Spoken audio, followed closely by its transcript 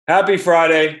Happy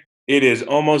Friday. It is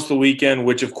almost the weekend,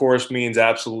 which of course means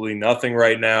absolutely nothing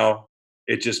right now.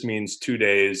 It just means 2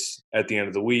 days at the end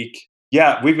of the week.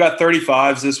 Yeah, we've got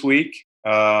 35s this week.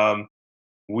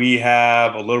 We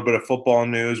have a little bit of football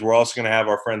news. We're also going to have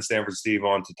our friend Stanford Steve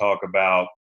on to talk about,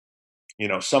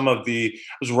 some of the.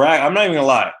 I'm not even going to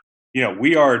lie.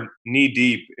 We are knee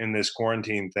deep in this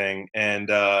quarantine thing,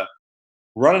 and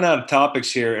running out of topics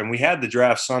here, and we had the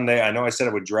draft Sunday. I know I said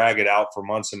I would drag it out for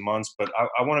months and months, but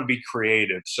I want to be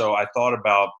creative. So I thought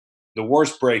about the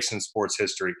worst breaks in sports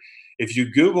history. If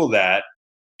you Google that,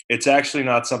 it's actually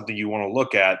not something you want to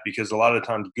look at because a lot of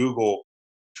times Google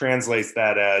translates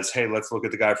that as, "Hey, let's look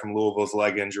at the guy from Louisville's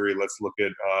leg injury. Let's look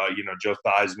at Joe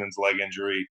Theismann's leg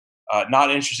injury."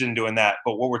 Not interested in doing that.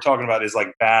 But what we're talking about is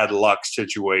like bad luck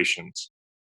situations.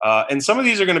 And some of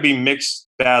these are going to be mixed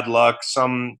bad luck.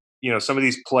 Some of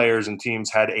these players and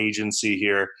teams had agency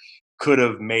here, could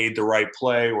have made the right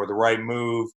play or the right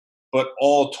move. But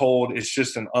all told, it's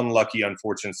just an unlucky,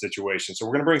 unfortunate situation. So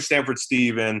we're going to bring Stanford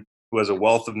Steve in, who has a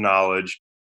wealth of knowledge,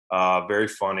 very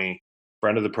funny,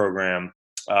 friend of the program.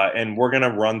 And we're going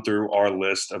to run through our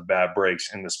list of bad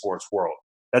breaks in the sports world.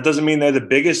 That doesn't mean they're the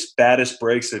biggest, baddest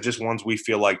breaks. They're just ones we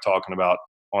feel like talking about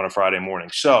on a Friday morning.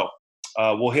 So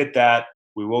we'll hit that.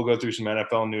 We will go through some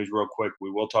NFL news real quick.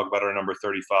 We will talk about our number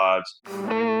 35s.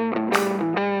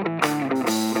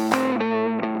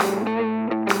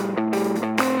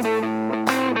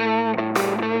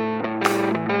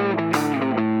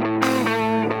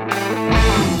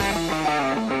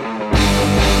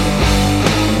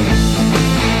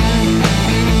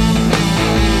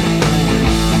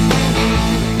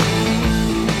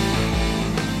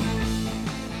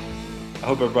 I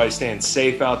hope everybody's staying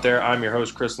safe out there. I'm your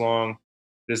host, Chris Long.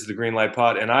 This is the Green Light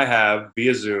Pod, and I have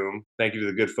via Zoom, thank you to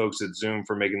the good folks at Zoom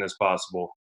for making this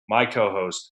possible, my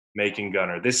co-host, Macon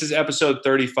Gunner. This is episode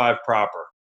 35 proper.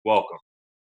 Welcome.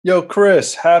 Yo,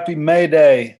 Chris, happy May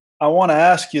Day. I want to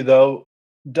ask you though,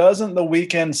 doesn't the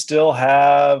weekend still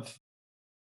have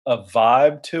a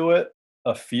vibe to it,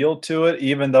 a feel to it,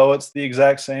 even though it's the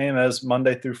exact same as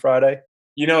Monday through Friday?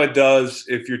 It does.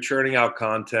 If you're churning out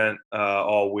content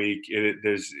all week,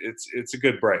 it's a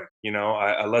good break.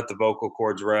 I let the vocal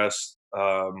cords rest.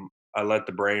 I let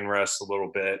the brain rest a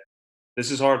little bit. This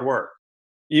is hard work.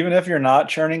 Even if you're not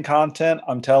churning content,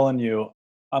 I'm telling you,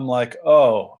 I'm like,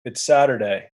 oh, it's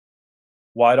Saturday.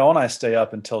 Why don't I stay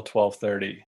up until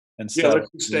 12:30 Yeah, instead of let's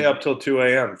just stay up till 2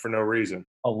 a.m. for no reason.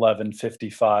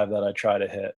 11:55 that I try to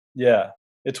hit? Yeah,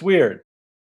 it's weird.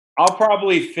 I'll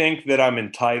probably think that I'm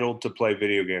entitled to play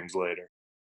video games later.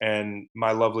 And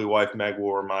my lovely wife, Meg,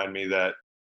 will remind me that,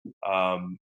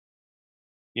 um,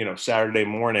 Saturday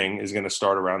morning is going to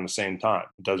start around the same time.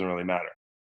 It doesn't really matter.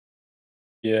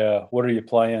 Yeah, what are you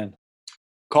playing?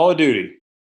 Call of Duty.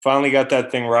 Finally got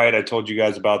that thing right. I told you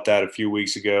guys about that a few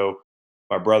weeks ago.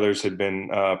 My brothers had been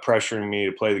pressuring me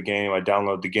to play the game. I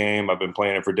downloaded the game. I've been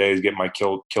playing it for days, getting my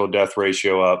kill death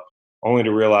ratio up, only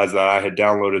to realize that I had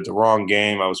downloaded the wrong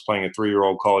game. I was playing a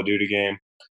 3-year-old Call of Duty game,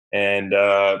 and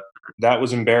that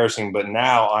was embarrassing. But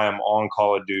now I am on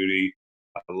Call of Duty.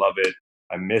 I love it.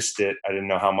 I missed it. I didn't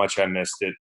know how much I missed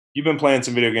it. You've been playing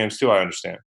some video games too, I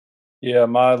understand. Yeah,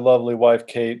 my lovely wife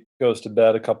Kate goes to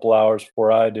bed a couple hours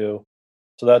before I do.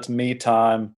 So that's me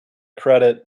time.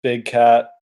 Credit Big Cat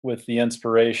with the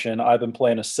inspiration. I've been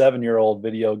playing a 7-year-old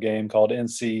video game called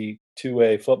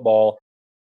NC2A football,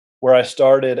 where I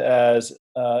started as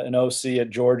an OC at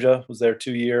Georgia, was there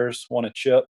 2 years, won a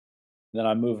chip. Then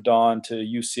I moved on to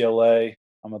UCLA.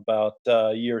 I'm about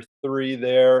year three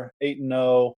there,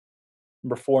 8-0,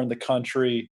 number four in the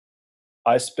country.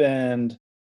 I spend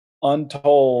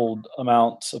untold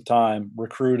amounts of time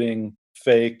recruiting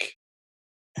fake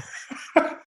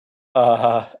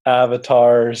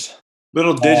avatars.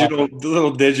 Little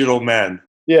digital men.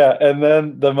 Yeah, and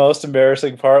then the most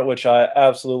embarrassing part, which I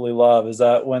absolutely love, is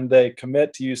that when they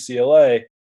commit to UCLA,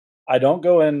 I don't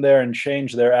go in there and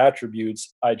change their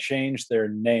attributes. I change their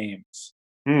names.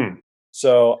 Hmm.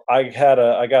 So I got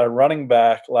a running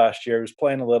back last year. He was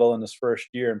playing a little in his first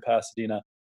year in Pasadena.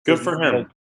 Good for him.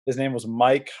 His name was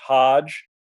Mike Hodge.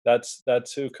 That's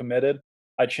who committed.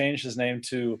 I changed his name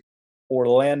to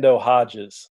Orlando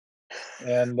Hodges,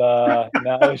 and now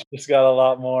he's just got a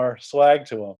lot more swag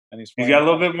to him, and he's He's playing. got a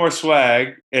little bit more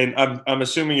swag, and I'm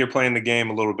assuming you're playing the game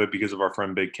a little bit because of our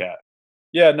friend Big Cat.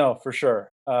 Yeah, no, for sure.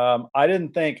 I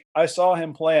didn't think I saw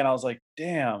him play, and I was like,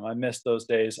 "Damn, I missed those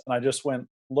days." And I just went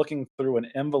looking through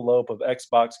an envelope of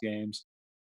Xbox games,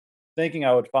 thinking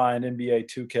I would find NBA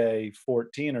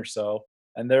 2K14 or so,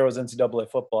 and there was NCAA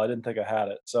football. I didn't think I had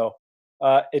it, so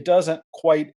it doesn't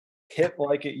quite hit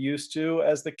like it used to,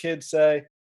 as the kids say.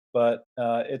 but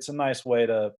it's a nice way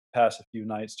to pass a few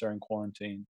nights during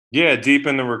quarantine. Yeah, deep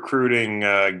in the recruiting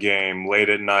game, late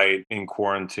at night in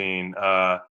quarantine.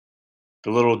 The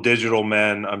little digital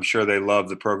men, I'm sure they love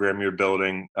the program you're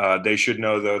building. They should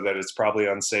know, though, that it's probably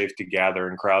unsafe to gather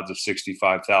in crowds of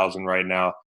 65,000 right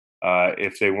now.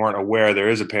 If they weren't aware, there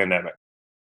is a pandemic.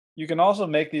 You can also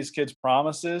make these kids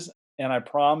promises, and I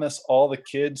promise all the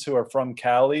kids who are from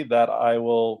Cali that I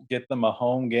will get them a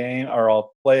home game, or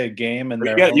I'll play a game in You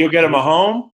their get, home you'll get them a state.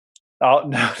 home? No,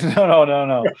 no, no, no,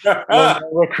 no. No, no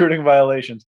recruiting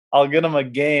violations. I'll get them a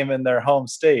game in their home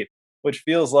state, which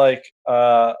feels like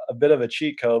a bit of a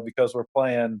cheat code because we're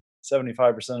playing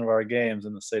 75% of our games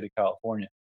in the state of California.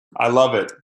 I love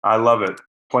it. I love it.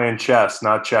 Playing chess,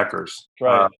 not checkers.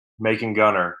 Right. Macon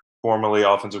Gunner, formerly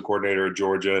offensive coordinator at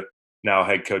Georgia, now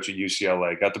head coach at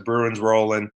UCLA. Got the Bruins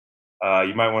rolling.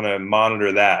 You might want to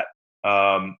monitor that.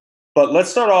 But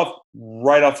let's start off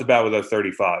right off the bat with our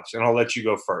 35s, and I'll let you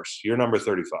go first. You're number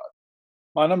 35.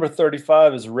 My number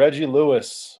 35 is Reggie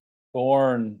Lewis,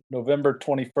 born November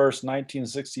 21st,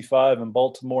 1965 in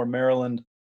Baltimore, Maryland,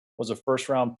 was a first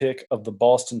round pick of the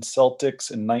Boston Celtics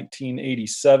in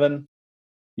 1987.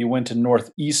 He went to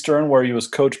Northeastern, where he was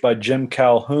coached by Jim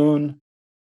Calhoun.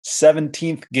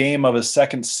 17th game of his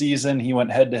second season, he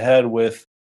went head to head with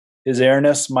his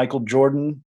airness, Michael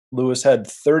Jordan. Lewis had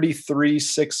 33,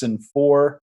 6, and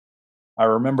 4. I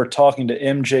remember talking to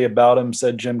MJ about him,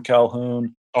 said Jim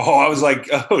Calhoun. Oh, I was like,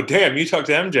 oh, damn, you talked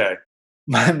to MJ.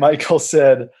 Michael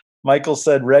said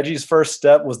Reggie's first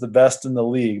step was the best in the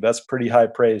league. That's pretty high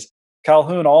praise.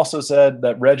 Calhoun also said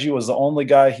that Reggie was the only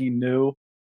guy he knew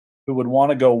who would want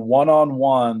to go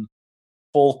one-on-one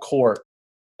full court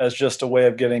as just a way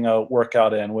of getting a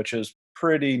workout in, which is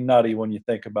pretty nutty when you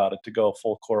think about it, to go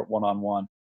full court one-on-one.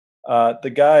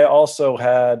 The guy also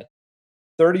had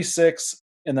 36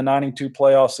 in the 92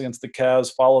 playoffs against the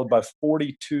Cavs, followed by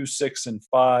 42, 6, and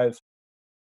 5.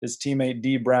 His teammate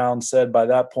D. Brown said by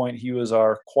that point he was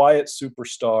our quiet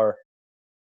superstar.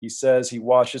 He says he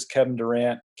watches Kevin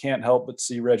Durant, can't help but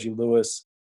see Reggie Lewis.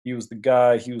 He was the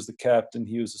guy, he was the captain,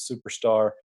 he was a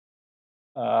superstar.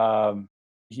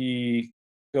 He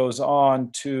goes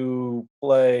on to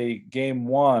play game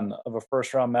one of a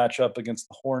first round matchup against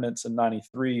the Hornets in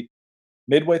 93.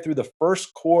 Midway through the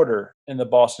first quarter in the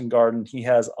Boston Garden, he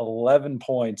has 11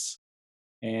 points,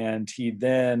 and he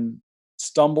then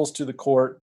stumbles to the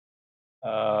court,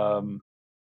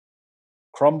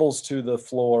 crumbles to the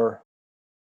floor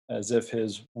as if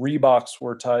his Reeboks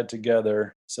were tied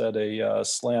together, said a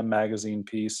Slam magazine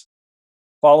piece.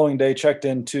 Following day, checked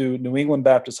into New England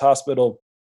Baptist Hospital,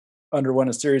 underwent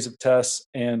a series of tests,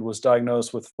 and was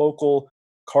diagnosed with focal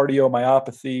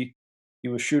cardiomyopathy. He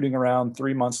was shooting around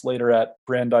 3 months later at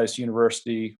Brandeis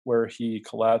University, where he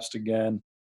collapsed again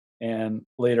and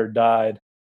later died.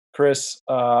 Chris,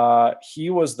 he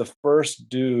was the first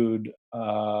dude,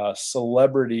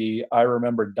 celebrity I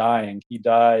remember dying. He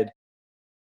died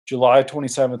July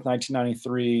 27th,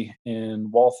 1993 in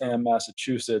Waltham,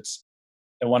 Massachusetts.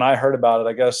 And when I heard about it,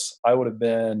 I guess I would have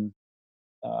been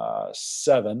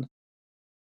 7.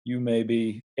 You may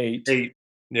be 8. 8.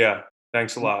 Yeah.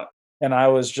 Thanks a lot. And I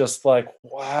was just like,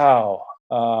 wow.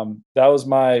 That was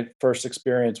my first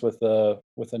experience with a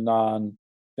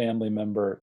non-family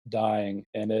member dying,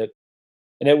 and it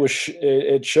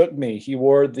shook me. He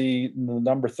wore the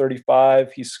number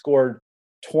 35. He scored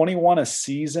 21 a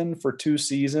season for 2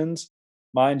 seasons.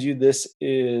 Mind you, this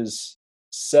is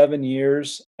 7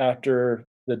 years after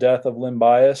the death of Len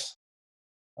Bias.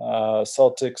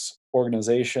 Celtics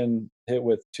organization hit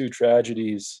with 2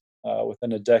 tragedies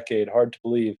within a decade. Hard to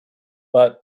believe.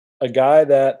 But a guy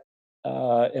that,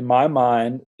 in my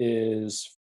mind,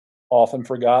 is often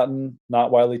forgotten,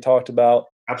 not widely talked about.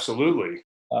 Absolutely.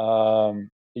 Um,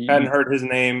 Hadn't heard his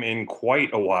name in quite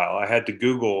a while. I had to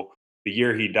Google the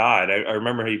year he died. I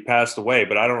remember he passed away,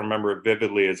 but I don't remember it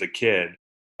vividly as a kid.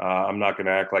 I'm not going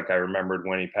to act like I remembered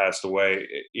when he passed away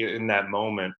in that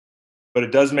moment. But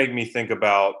it does make me think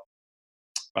about,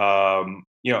 I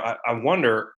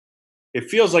wonder, it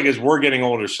feels like as we're getting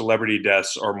older, celebrity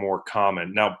deaths are more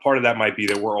common. Now, part of that might be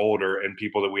that we're older and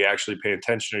people that we actually pay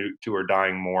attention to are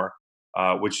dying more,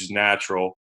 which is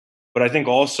natural. But I think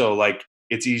also, like,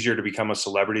 it's easier to become a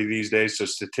celebrity these days. So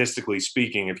statistically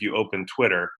speaking, if you open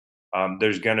Twitter,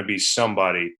 there's going to be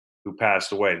somebody who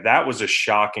passed away. That was a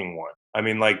shocking one. I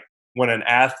mean, like, when an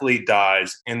athlete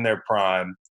dies in their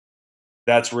prime,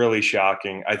 that's really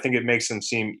shocking. I think it makes them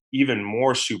seem even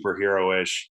more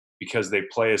superhero-ish because they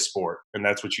play a sport and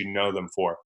that's what you know them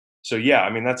for. So yeah,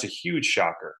 I mean, that's a huge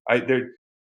shocker.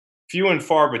 few and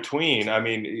far between. I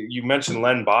mean, you mentioned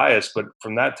Len Bias, but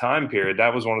from that time period,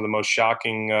 that was one of the most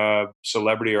shocking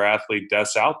celebrity or athlete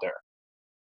deaths out there.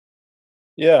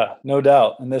 Yeah, no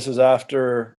doubt. And this is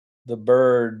after the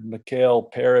Bird,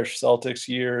 McHale, Parrish Celtics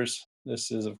years.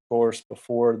 This is, of course,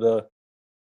 before the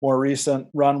more recent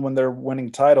run when they're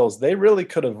winning titles. They really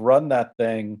could have run that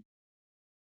thing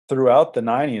throughout the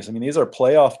 90s. I mean, these are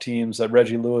playoff teams that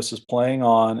Reggie Lewis is playing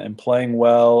on and playing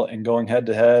well and going head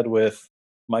to head with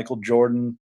Michael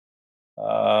Jordan,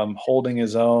 holding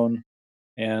his own.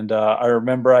 And I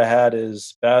remember I had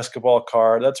his basketball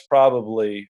card. That's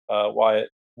probably why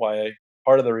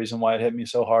part of the reason why it hit me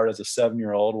so hard as a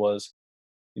 7-year-old was,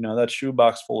 that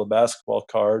shoebox full of basketball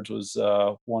cards was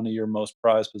one of your most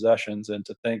prized possessions, and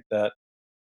to think that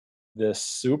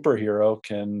this superhero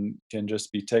can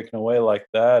just be taken away like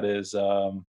that is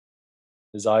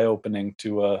eye opening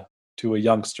to a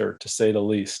youngster, to say the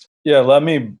least. Yeah, let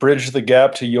me bridge the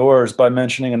gap to yours by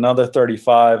mentioning another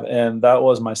 35, and that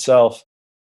was myself.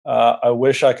 I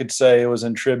wish I could say it was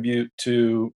in tribute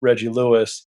to Reggie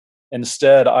Lewis.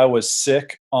 Instead, I was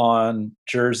sick on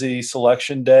jersey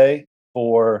selection day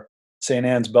for St.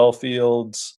 Anne's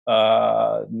Bellefield's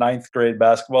ninth grade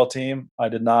basketball team. I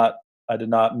did not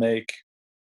make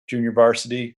junior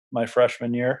varsity my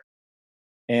freshman year,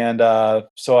 and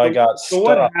so I So, got so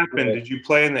what stuck happened? with. Did you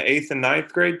play in the eighth and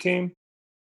ninth grade team,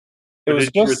 It or was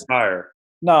did you just retire?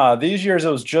 Nah, these years it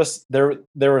was just there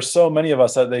were so many of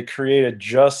us that they created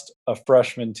just a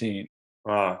freshman team.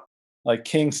 Uh, Like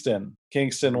Kingston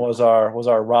was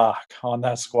our rock on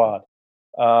that squad.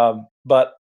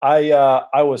 But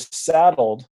I was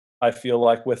saddled, I feel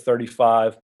like, with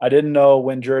 35. I didn't know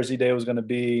when Jersey Day was gonna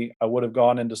be. I would have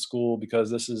gone into school because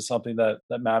this is something that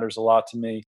matters a lot to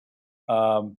me.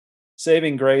 Um,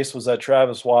 Saving grace was that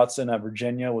Travis Watson at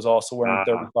Virginia was also wearing uh,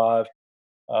 35.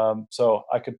 So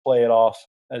I could play it off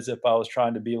as if I was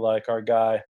trying to be like our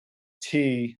guy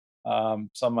T.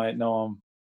 Some might know him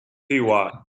T.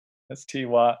 Watt. as T.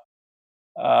 Watt.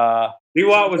 Uh, T. so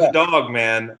Watt was a yeah, dog,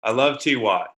 man. I love T.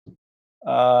 Watt.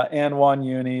 and one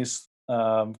unis,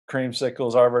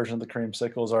 creamsicles. Our version of the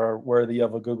creamsicles are worthy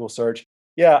of a Google search.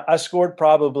 Yeah, I scored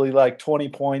probably like 20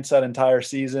 points that entire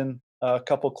season. A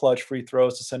couple clutch free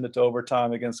throws to send it to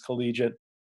overtime against Collegiate,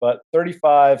 but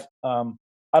 35.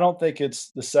 I don't think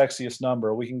it's the sexiest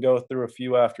number. We can go through a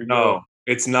few after yours. No,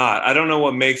 it's not. I don't know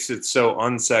what makes it so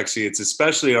unsexy. It's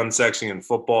especially unsexy in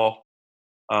football.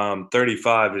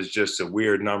 35 is just a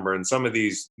weird number, and some of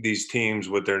these teams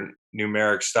with their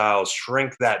numeric styles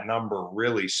shrink that number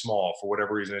really small for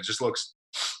whatever reason. It just looks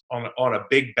on a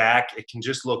big back. It can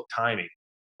just look tiny.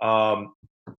 Um,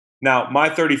 Now, my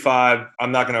 35,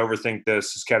 I'm not going to overthink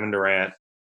this, is Kevin Durant.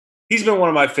 He's been one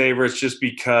of my favorites just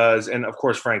because, and of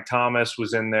course, Frank Thomas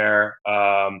was in there.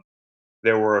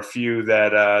 There were a few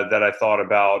that I thought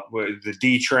about. The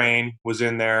D Train was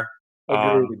in there.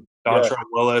 Agreed. Yeah. Dontrell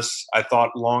Willis. I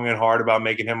thought long and hard about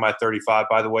making him my 35.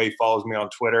 By the way, he follows me on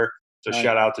Twitter. So Nice.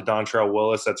 shout out to Dontrell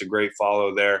Willis. That's a great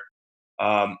follow there.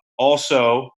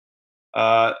 Also,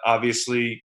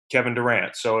 obviously Kevin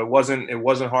Durant. So it wasn't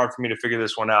hard for me to figure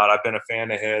this one out. I've been a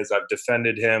fan of his. I've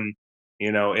defended him,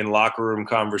 in locker room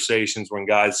conversations when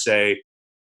guys say,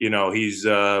 he's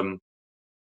a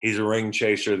ring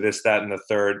chaser, this, that, and the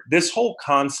third. This whole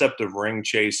concept of ring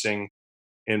chasing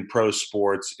in pro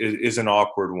sports is an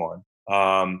awkward one.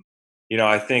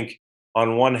 I think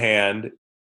on one hand,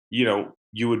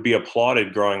 you would be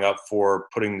applauded growing up for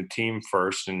putting the team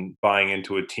first and buying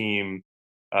into a team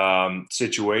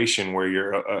situation where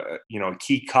you're a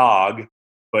key cog,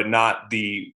 but not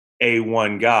the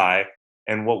A1 guy.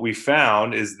 And what we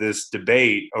found is this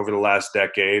debate over the last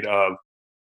decade of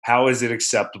how is it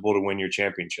acceptable to win your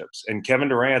championships? And Kevin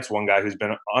Durant's one guy who's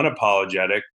been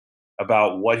unapologetic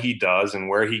about what he does and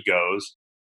where he goes.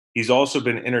 He's also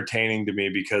been entertaining to me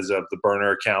because of the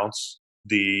burner accounts,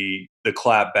 the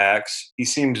clapbacks. He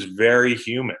seems very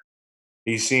human.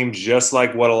 He seems just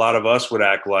like what a lot of us would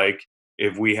act like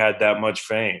if we had that much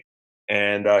fame.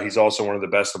 And he's also one of the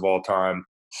best of all time.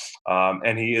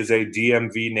 And he is a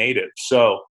DMV native.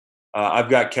 So I've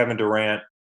got Kevin Durant,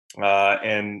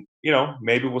 and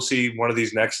maybe we'll see one of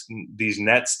these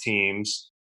Nets teams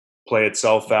play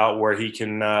itself out where he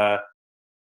can,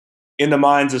 in the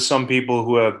minds of some people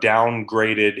who have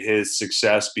downgraded his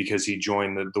success because he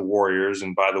joined the Warriors.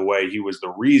 And by the way, he was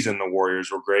the reason the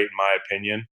Warriors were great, in my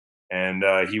opinion. And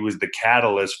he was the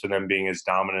catalyst for them being as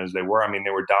dominant as they were. I mean, they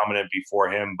were dominant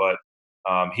before him, but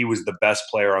he was the best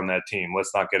player on that team.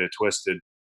 Let's not get it twisted.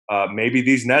 Maybe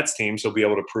these Nets teams, he'll be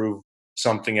able to prove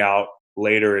something out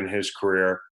later in his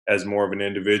career as more of an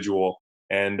individual,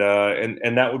 and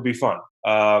that would be fun.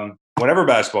 whenever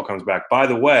basketball comes back. By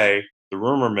the way, the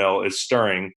rumor mill is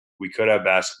stirring. We could have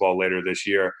basketball later this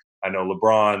year. I know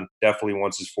LeBron definitely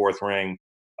wants his fourth ring.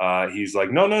 He's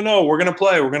like, no, we're gonna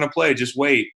play. We're gonna play. Just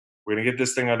wait. We're gonna get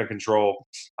this thing under control.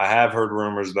 I have heard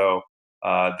rumors though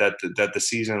that the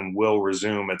season will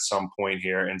resume at some point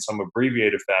here in some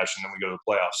abbreviated fashion. Then we go to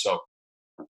the playoffs. So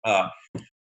uh,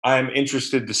 I'm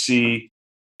interested to see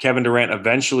Kevin Durant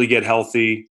eventually get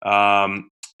healthy and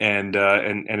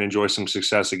enjoy some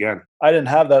success again. I didn't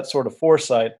have that sort of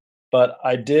foresight, but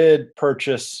I did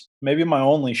purchase maybe my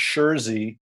only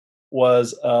jersey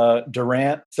was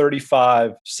Durant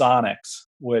 35 Sonics,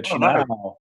 which Oh, nice.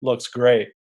 now looks great.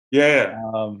 Yeah,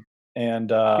 Um, and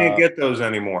can't get those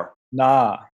anymore.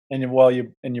 nah, and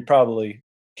you probably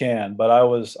can, but I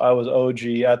was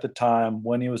OG at the time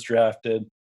when he was drafted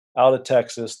out of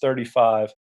Texas,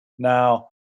 35. Now,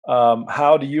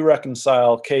 how do you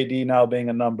reconcile KD now being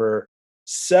a number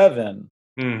 7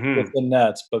 with Hmm. the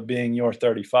Nets, but being your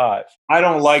 35? I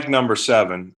don't like number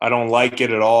 7. I don't like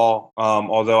it at all.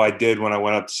 Although I did when I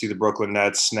went up to see the Brooklyn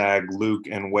Nets snag Luke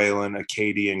and Waylon, a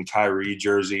KD and Kyrie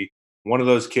jersey. One of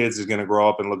those kids is going to grow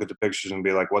up and look at the pictures and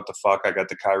be like, "What the fuck? I got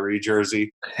the Kyrie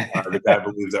jersey." The guy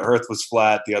believes the Earth was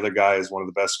flat. The other guy is one of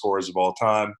the best scorers of all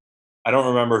time. I don't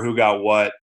remember who got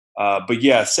what, but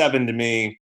yeah, 7 to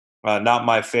me, not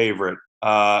my favorite.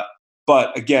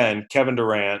 But again, Kevin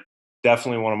Durant,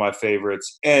 definitely one of my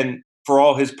favorites. And for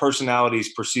all his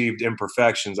personality's perceived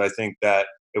imperfections, I think that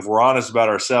if we're honest about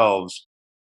ourselves,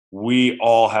 we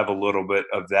all have a little bit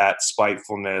of that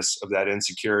spitefulness, of that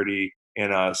insecurity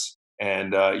in us.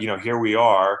 And here we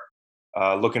are,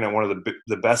 looking at one of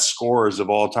the best scorers of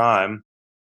all time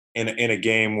in a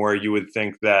game where you would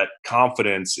think that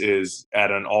confidence is at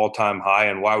an all time high.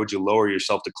 And why would you lower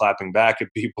yourself to clapping back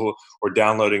at people or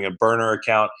downloading a burner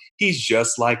account? He's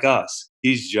just like us.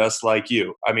 He's just like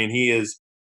you. I mean, he is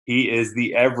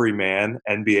the everyman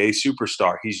NBA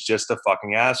superstar. He's just a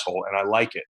fucking asshole, and I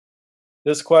like it.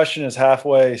 This question is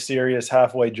halfway serious,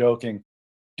 halfway joking.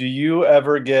 Do you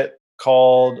ever get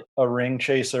called a ring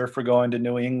chaser for going to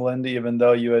New England, even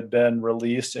though you had been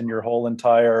released and your whole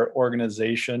entire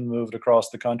organization moved across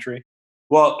the country?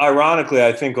 Well, ironically,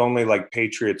 I think only like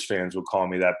Patriots fans would call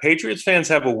me that. Patriots fans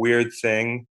have a weird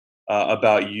thing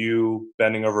about you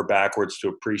bending over backwards to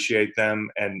appreciate them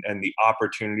and the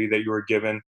opportunity that you were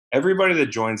given. Everybody that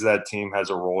joins that team has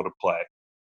a role to play.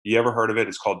 You ever heard of it?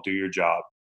 It's called do your job.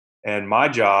 And my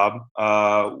job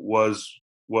was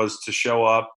to show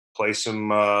up, play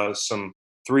some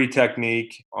three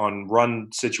technique on run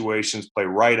situations, play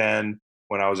right end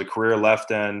when I was a career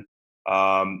left end.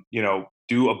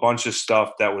 Do a bunch of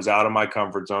stuff that was out of my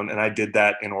comfort zone, and I did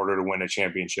that in order to win a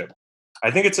championship. I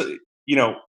think it's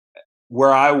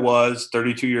where I was,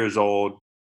 32 years old,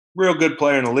 real good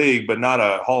player in the league, but not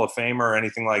a Hall of Famer or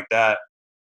anything like that.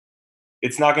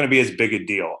 It's not going to be as big a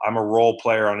deal. I'm a role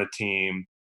player on a team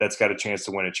that's got a chance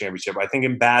to win a championship. I think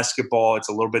in basketball, it's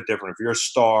a little bit different. If you're a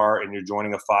star and you're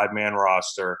joining a 5-man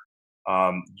roster,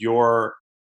 your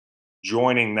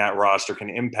joining that roster can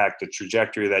impact the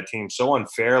trajectory of that team so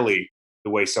unfairly the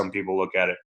way some people look at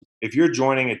it. If you're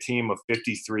joining a team of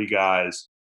 53 guys,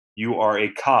 you are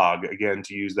a cog, again,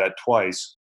 to use that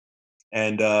twice.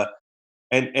 And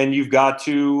you got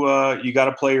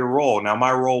to play your role. Now,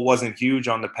 my role wasn't huge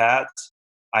on the Pats.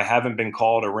 I haven't been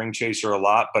called a ring chaser a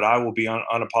lot, but I will be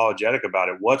unapologetic about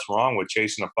it. What's wrong with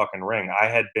chasing a fucking ring? I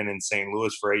had been in St.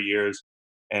 Louis for 8 years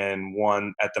and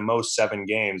won at the most 7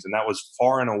 games, and that was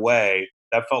far and away.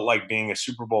 That felt like being a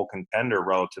Super Bowl contender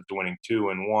relative to winning 2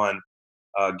 and 1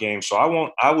 games. So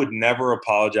I would never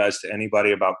apologize to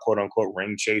anybody about quote unquote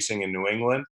ring chasing in New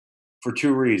England for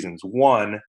 2 reasons.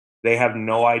 One, they have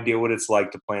no idea what it's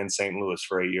like to play in St. Louis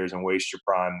for 8 years and waste your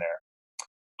prime there.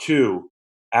 Two,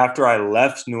 after I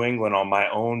left New England on my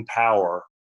own power,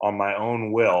 on my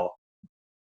own will,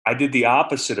 I did the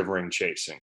opposite of ring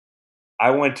chasing.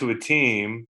 I went to a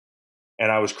team, and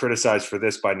I was criticized for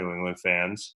this by New England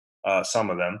fans, some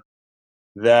of them,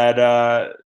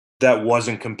 that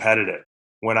wasn't competitive.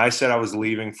 When I said I was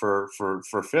leaving for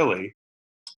Philly,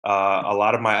 a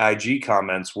lot of my IG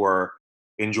comments were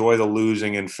enjoy the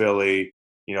losing in Philly.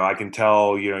 I can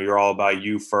tell, you're all about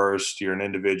you first, you're an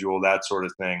individual, that sort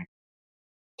of thing.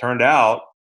 Turned out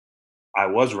I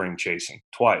was ring chasing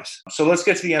twice. So let's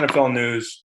get to the NFL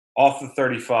news. Off the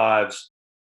 35s,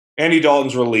 Andy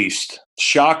Dalton's released.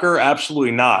 Shocker?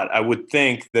 Absolutely not. I would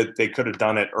think that they could have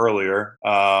done it earlier,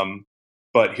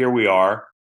 but here we are,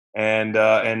 and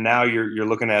now you're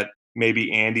looking at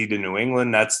maybe Andy to New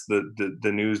England. That's the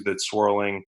news that's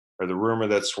swirling, or the rumor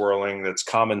that's swirling. That's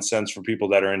common sense for people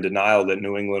that are in denial that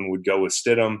New England would go with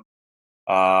Stidham.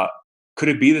 Uh, Could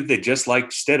it be that they just like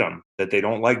Stidham, that they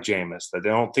don't like Jameis, that they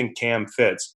don't think Cam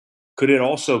fits? Could it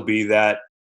also be that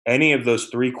any of those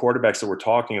three quarterbacks that we're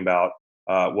talking about,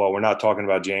 well, we're not talking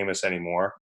about Jameis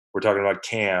anymore. We're talking about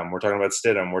Cam. We're talking about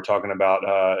Stidham. We're talking about,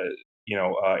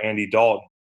 Andy Dalton.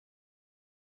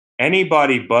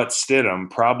 Anybody but Stidham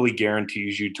probably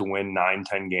guarantees you to win 9,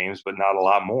 10 games, but not a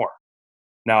lot more.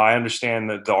 Now, I understand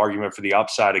that the argument for the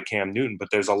upside of Cam Newton, but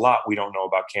there's a lot we don't know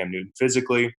about Cam Newton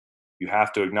physically. You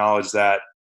have to acknowledge that.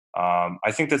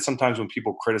 I think that sometimes when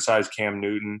people criticize Cam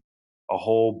Newton, a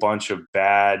whole bunch of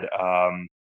bad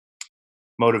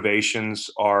motivations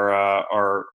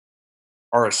are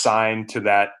assigned to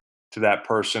that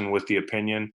person with the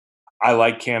opinion. I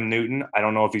like Cam Newton. I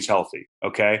don't know if he's healthy.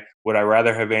 Okay. Would I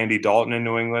rather have Andy Dalton in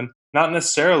New England? Not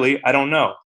necessarily. I don't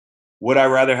know. Would I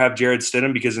rather have Jared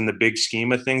Stidham? Because in the big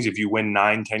scheme of things, if you win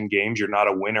 9, 10 games, you're not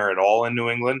a winner at all in New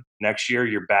England. Next year,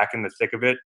 you're back in the thick of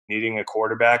it, needing a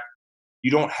quarterback.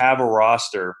 You don't have a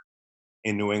roster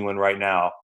in New England right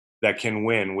now that can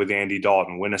win with Andy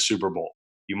Dalton, win a Super Bowl.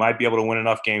 You might be able to win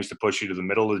enough games to push you to the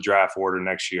middle of the draft order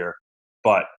next year,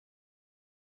 but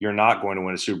you're not going to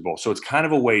win a Super Bowl. So it's kind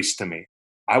of a waste to me.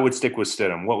 I would stick with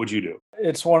Stidham. What would you do?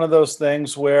 It's one of those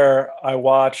things where I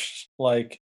watched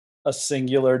like a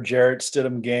singular Jarrett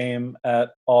Stidham game at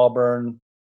Auburn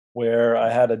where I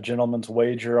had a gentleman's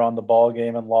wager on the ball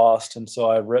game and lost, and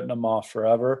so I've written him off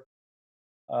forever.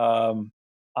 Um,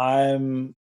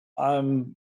 I'm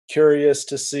I'm curious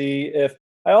to see if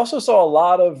I also saw a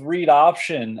lot of read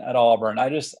option at Auburn. I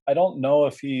don't know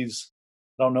if I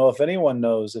don't know if anyone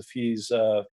knows if he's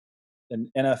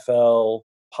an NFL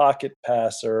pocket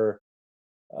passer.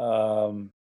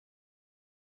 Um,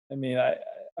 I mean,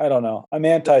 I don't know. I'm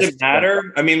anti. Does it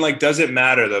matter? I mean, like, does it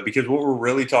matter though? Because what we're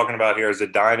really talking about here is a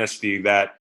dynasty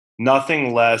that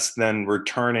nothing less than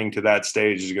returning to that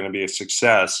stage is going to be a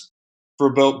success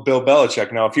for Bill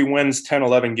Belichick. Now, if he wins 10,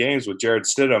 11 games with Jared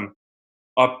Stidham,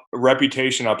 up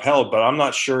reputation upheld, but I'm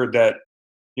not sure that,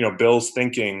 Bill's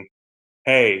thinking,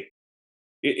 hey,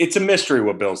 it's a mystery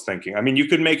what Bill's thinking. I mean, you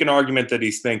could make an argument that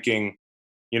he's thinking,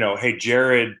 hey,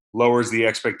 Jared lowers the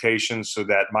expectations so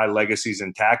that my legacy's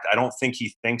intact. I don't think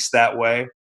he thinks that way.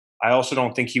 I also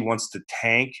don't think he wants to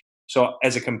tank. So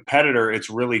as a competitor, it's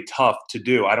really tough to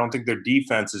do. I don't think their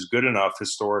defense is good enough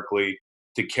historically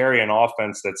to carry an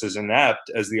offense that's as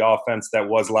inept as the offense that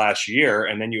was last year.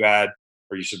 And then you add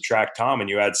or you subtract Tom and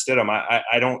you add Stidham.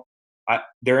 I don't.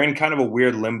 They're in kind of a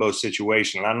weird limbo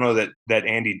situation. I don't know that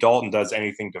Andy Dalton does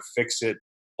anything to fix it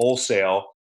wholesale.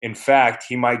 In fact,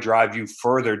 he might drive you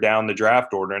further down the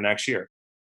draft order next year.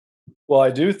 Well,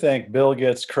 I do think Bill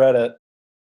gets credit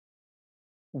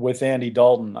with Andy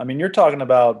Dalton. I mean, you're talking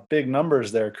about big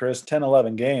numbers there, Chris. 10,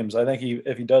 11 games. I think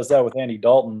if he does that with Andy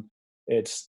Dalton,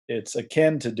 it's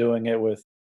akin to doing it with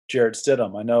Jarrett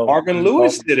Stidham. I know Marvin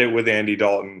Lewis did it with Andy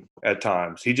Dalton at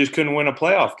times. He just couldn't win a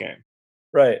playoff game.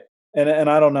 Right. And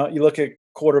I don't know. You look at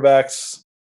quarterbacks,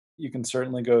 you can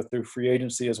certainly go through free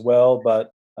agency as well,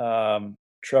 but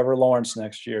Trevor Lawrence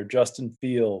next year, Justin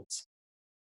Fields,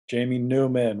 Jamie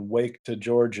Newman, Wake to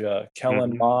Georgia,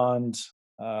 Kellen Mond,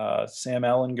 Sam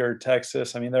Ellinger,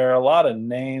 Texas. I mean, there are a lot of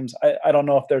names. I don't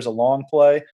know if there's a long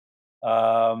play.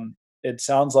 It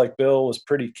sounds like Bill was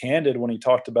pretty candid when he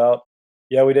talked about,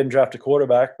 yeah, we didn't draft a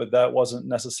quarterback, but that wasn't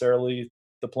necessarily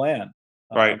the plan.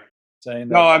 Right. Saying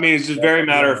that, no, I mean, it's just very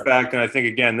matter of fact. And I think,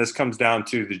 again, this comes down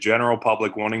to the general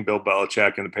public wanting Bill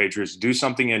Belichick and the Patriots to do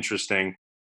something interesting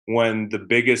when the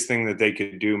biggest thing that they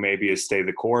could do maybe is stay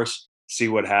the course, see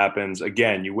what happens.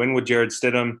 Again, you win with Jared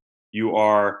Stidham, you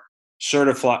are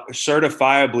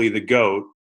certifiably the GOAT.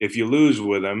 If you lose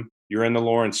with him, you're in the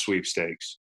Lawrence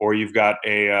sweepstakes, or you've got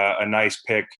a nice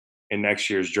pick in next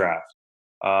year's draft.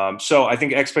 So I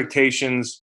think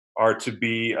expectations are to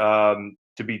be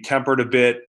tempered a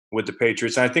bit with the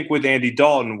Patriots. And I think with Andy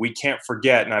Dalton, we can't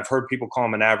forget, and I've heard people call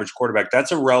him an average quarterback.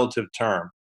 That's a relative term.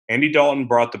 Andy Dalton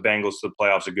brought the Bengals to the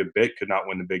playoffs a good bit, could not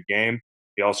win the big game.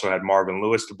 He also had Marvin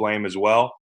Lewis to blame as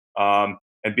well. And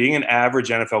being an average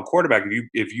NFL quarterback,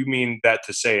 if you mean that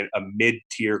to say a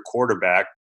mid-tier quarterback,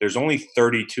 there's only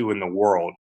 32 in the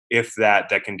world, if that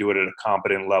can do it at a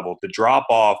competent level. The drop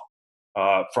off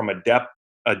from a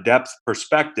depth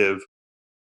perspective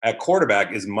at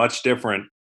quarterback is much different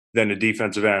than a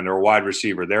defensive end or a wide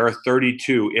receiver. There are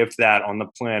 32, if that, on the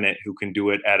planet who can do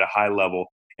it at a high level.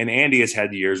 And Andy has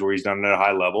had years where he's done it at a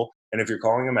high level. And if you're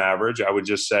calling him average, I would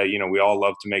just say, we all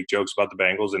love to make jokes about the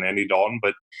Bengals and Andy Dalton,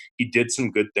 but he did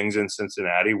some good things in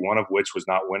Cincinnati, one of which was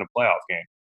not win a playoff game.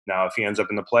 Now, if he ends up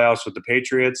in the playoffs with the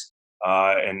Patriots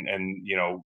and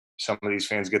some of these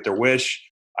fans get their wish,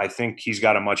 I think he's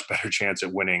got a much better chance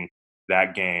at winning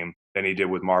that game than he did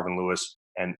with Marvin Lewis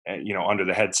and under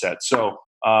the headset. So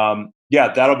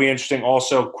that'll be interesting.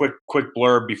 Also, quick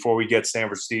blurb before we get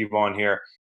Stanford Steve on here.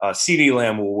 CeeDee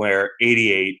Lamb will wear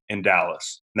 88 in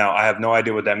Dallas. Now, I have no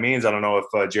idea what that means. I don't know if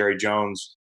Jerry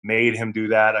Jones made him do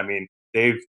that. I mean,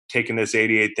 they've taken this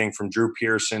 88 thing from Drew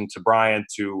Pearson to Bryant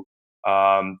to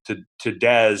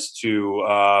Dez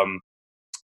to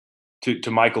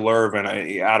Michael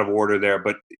Irvin, out of order there.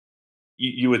 But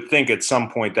you would think at some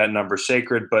point that number's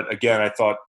sacred. But again, I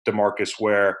thought DeMarcus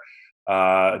Ware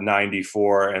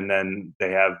 94, and then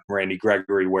they have Randy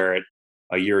Gregory wear it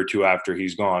a year or two after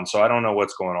he's gone. So I don't know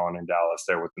what's going on in Dallas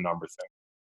there with the number thing.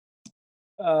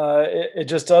 It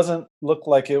just doesn't look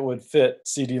like it would fit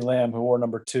CeeDee Lamb, who wore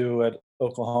number 2 at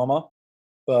Oklahoma,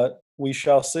 but we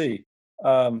shall see.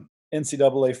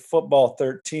 NCAA football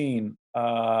 13.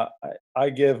 I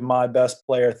give my best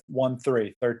player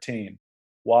 1-3, 13.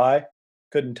 Why?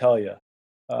 Couldn't tell you.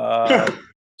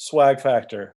 Swag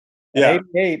factor. Yeah.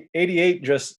 88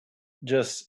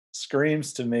 just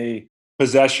screams to me.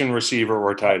 Possession receiver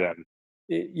or tight end.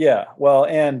 Yeah, well,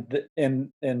 and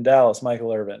in Dallas,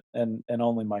 Michael Irvin, and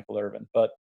only Michael Irvin.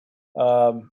 But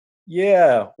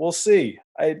we'll see.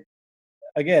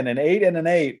 Again, an 8 and an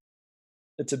 8,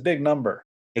 it's a big number.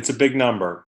 It's a big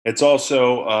number. It's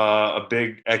also a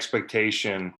big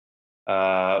expectation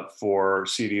for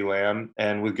CeeDee Lamb,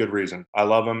 and with good reason. I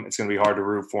love him. It's going to be hard to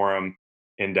root for him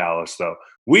in Dallas, though.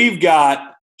 We've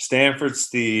got Stanford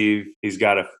Steve. He's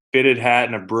got a fitted hat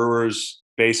and a Brewers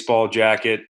baseball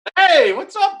jacket. Hey,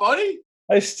 what's up, buddy?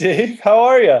 Hi, Steve. How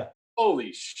are you?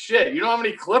 Holy shit. You don't have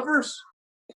any clippers?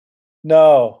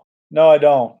 No, I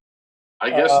don't. I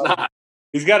guess not.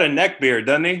 He's got a neck beard,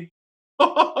 doesn't he?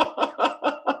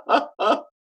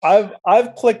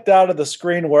 I've clicked out of the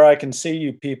screen where I can see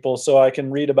you people so I can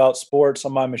read about sports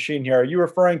on my machine here. Are you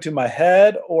referring to my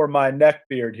head or my neck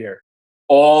beard here?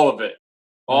 All of it.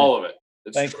 All of it.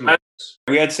 It's Thank tremendous.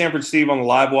 We had Stanford Steve on the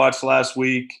live watch last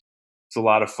week. It's a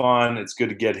lot of fun. It's good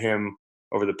to get him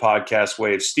over the podcast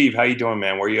wave. Steve, how you doing,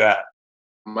 man? Where you at?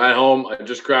 I'm at home. I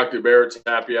just cracked the bear. It's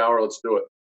happy hour. Let's do it.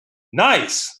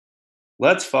 Nice.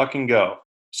 Let's fucking go.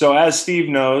 So as Steve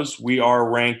knows, we are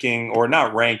ranking, or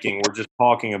not ranking, we're just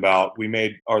talking about, we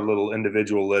made our little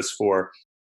individual list for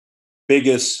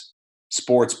biggest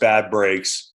sports bad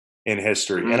breaks in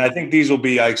history. Mm-hmm. And I think these will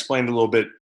be, I explained a little bit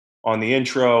on the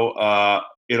intro.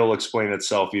 It'll explain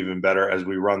itself even better as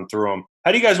we run through them.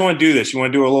 How do you guys want to do this? You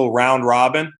want to do a little round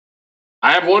robin?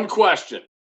 I have one question.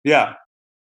 Yeah.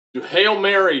 Do Hail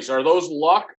Marys, are those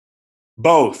luck?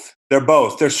 Both. They're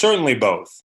both. They're certainly both.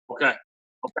 Okay.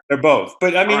 They're both.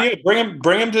 But I mean, All right.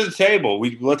 bring them to the table.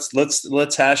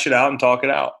 Let's hash it out and talk it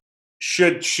out.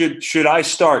 Should I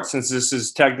start, since this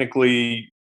is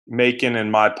technically Macon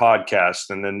and my podcast,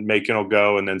 and then Macon will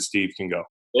go and then Steve can go?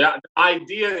 Yeah, the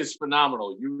idea is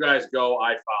phenomenal. You guys go, I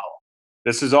follow.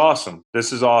 This is awesome.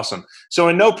 So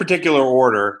in no particular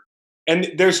order,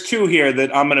 and there's two here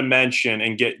that I'm going to mention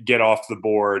and get off the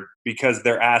board because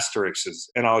they're asterisks,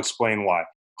 and I'll explain why.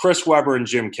 Chris Webber and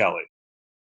Jim Kelly.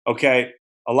 Okay,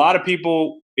 a lot of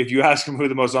people, if you ask them who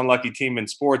the most unlucky team in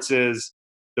sports is,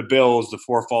 the Bills, the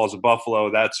Four Falls of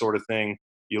Buffalo, that sort of thing.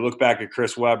 You look back at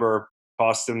Chris Webber,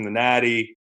 cost him the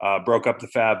Natty, broke up the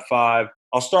Fab Five.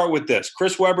 I'll start with this.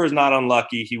 Chris Webber is not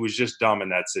unlucky. He was just dumb in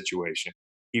that situation.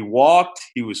 He walked.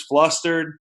 He was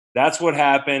flustered. That's what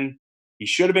happened. He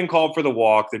should have been called for the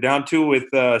walk. They're down 2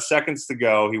 with seconds to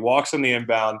go. He walks on the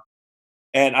inbound.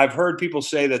 And I've heard people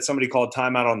say that somebody called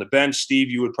timeout on the bench. Steve,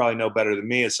 you would probably know better than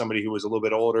me as somebody who was a little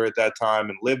bit older at that time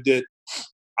and lived it.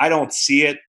 I don't see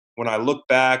it. When I look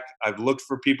back, I've looked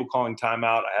for people calling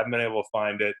timeout. I haven't been able to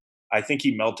find it. I think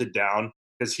he melted down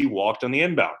because he walked on the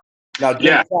inbound. Now,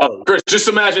 Yeah, Chris, just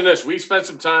imagine this. We spent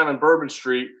some time on Bourbon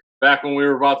Street back when we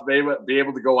were about to be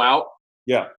able to go out.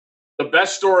 Yeah. The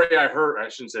best story I heard, I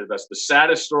shouldn't say the best, the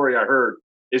saddest story I heard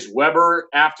is Webber,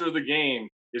 after the game,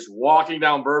 is walking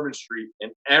down Bourbon Street,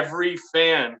 and every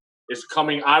fan is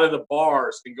coming out of the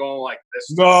bars and going like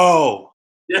this. No.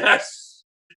 Yes.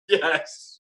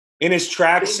 Yes. In his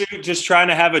tracksuit, just trying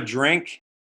to have a drink.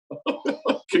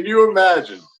 Can you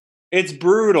imagine? It's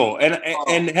brutal.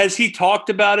 And has he talked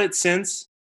about it since?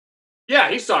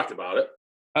 Yeah, he's talked about it.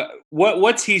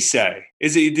 What's he say?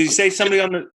 Did he say somebody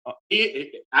on the?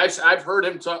 I've heard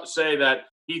him say that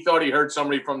he thought he heard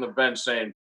somebody from the bench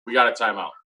saying, "We got a timeout."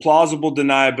 Plausible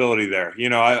deniability there. You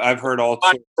know, I've heard all.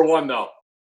 For one though,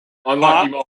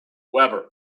 unlucky moment, Webber.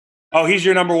 Oh, he's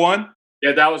your number one?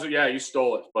 Yeah, that was. Yeah, you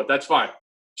stole it, but that's fine.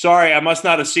 Sorry, I must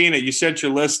not have seen it. You sent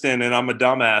your list in, and I'm a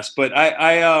dumbass. But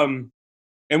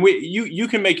you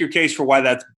can make your case for why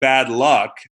that's bad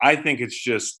luck. I think it's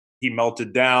just he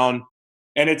melted down,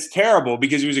 and it's terrible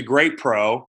because he was a great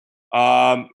pro.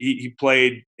 He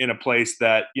played in a place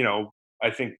that, I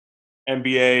think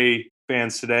NBA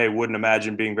fans today wouldn't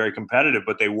imagine being very competitive,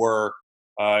 but they were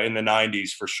in the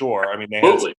 90s for sure. I mean, they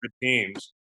had some good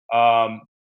teams.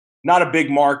 Not a big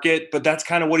market, but that's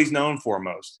kind of what he's known for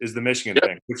most is the Michigan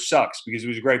thing, which sucks because he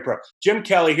was a great pro. Jim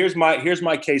Kelly, here's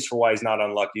my case for why he's not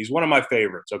unlucky. He's one of my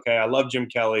favorites, okay? I love Jim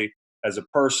Kelly as a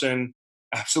person,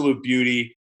 absolute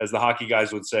beauty, as the hockey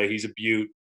guys would say. He's a beaut.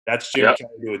 That's Jim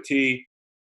Kelly to a T.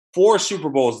 4 Super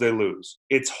Bowls they lose.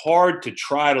 It's hard to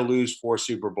try to lose 4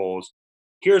 Super Bowls.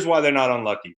 Here's why they're not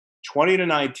unlucky.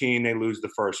 20-19, they lose the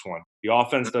first one. The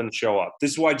offense doesn't show up. This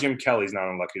is why Jim Kelly's not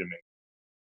unlucky to me.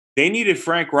 They needed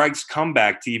Frank Reich's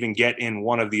comeback to even get in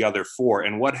one of the other 4.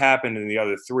 And what happened in the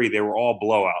other 3? They were all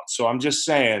blowouts. So I'm just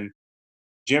saying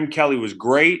Jim Kelly was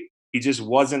great. He just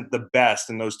wasn't the best,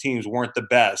 and those teams weren't the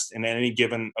best in any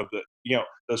given of the,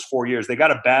 those 4 years. They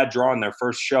got a bad draw in their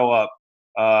first show up,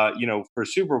 for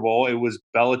Super Bowl. It was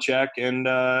Belichick and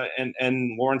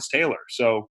Lawrence Taylor.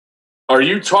 So are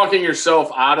you talking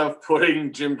yourself out of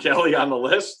putting Jim Kelly on the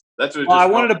list? That's what I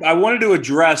wanted to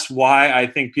address why I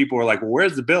think people are like, well,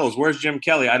 where's the Bills? Where's Jim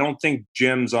Kelly? I don't think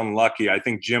Jim's unlucky. I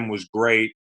think Jim was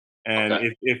great.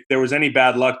 And if there was any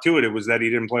bad luck to it, it was that he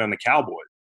didn't play on the Cowboys.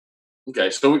 Okay,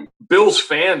 so Bills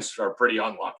fans are pretty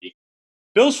unlucky.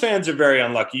 Bills fans are very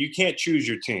unlucky. You can't choose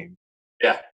your team.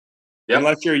 Yeah. Yep.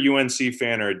 Unless you're a UNC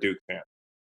fan or a Duke fan.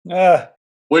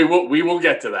 We will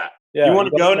get to that. Yeah, you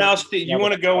want to go now, Steve? You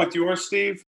want to go with yours,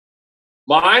 Steve?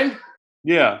 Mine?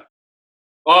 Yeah.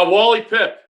 Wally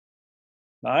Pipp.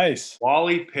 Nice.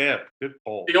 Wally Pipp. Good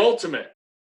poll. The ultimate.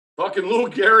 Fucking Lou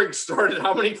Gehrig started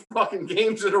how many fucking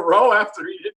games in a row after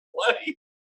he didn't play?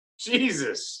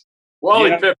 Jesus.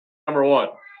 Wally Pipp, number 1.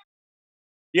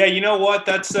 Yeah, you know what?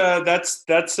 That's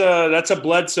a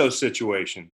Bledsoe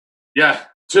situation. Yeah,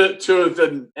 to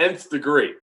the nth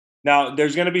degree. Now,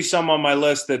 there's going to be some on my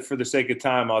list that, for the sake of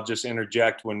time, I'll just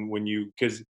interject when you,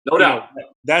 because no doubt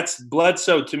that's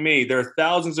Bledsoe to me. There are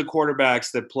thousands of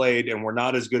quarterbacks that played and were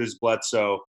not as good as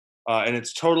Bledsoe, and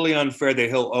it's totally unfair that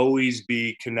he'll always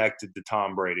be connected to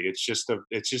Tom Brady. It's just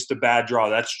a bad draw.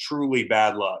 That's truly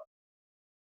bad luck.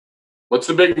 What's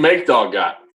the big make dog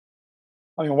got?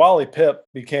 I mean, Wally Pipp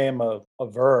became a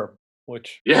verb,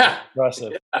 which is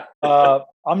impressive. Yeah.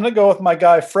 I'm going to go with my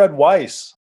guy Fred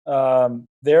Weiss.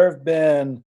 There have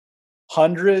been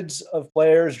hundreds of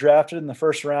players drafted in the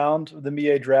first round of the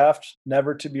NBA draft,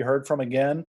 never to be heard from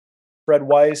again. Fred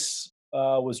Weiss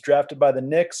was drafted by the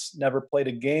Knicks, never played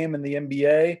a game in the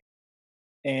NBA.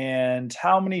 And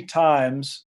how many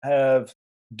times have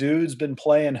dudes been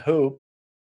playing hoop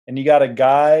and you got a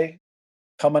guy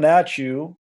coming at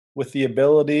you with the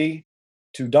ability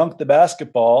to dunk the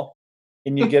basketball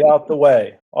and you get out the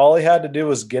way? All he had to do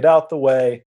was get out the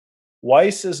way.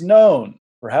 Weiss is known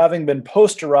for having been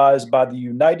posterized by the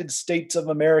United States of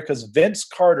America's Vince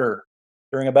Carter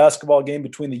during a basketball game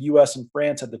between the U.S. and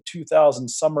France at the 2000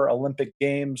 Summer Olympic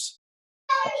Games.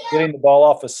 Getting the ball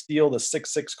off a steal, the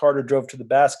 6'6" Carter drove to the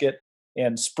basket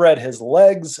and spread his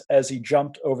legs as he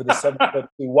jumped over the 7'2"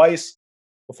 Weiss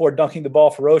before dunking the ball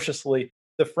ferociously.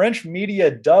 The French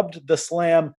media dubbed the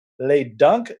slam Le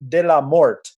Dunk de la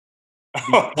Mort,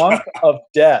 the dunk of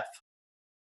death.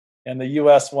 And the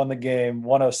U.S. won the game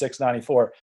 106-94.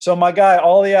 So my guy,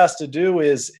 all he has to do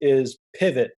is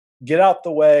pivot, get out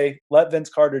the way, let Vince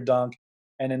Carter dunk,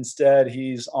 and instead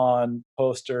he's on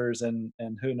posters and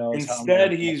who knows.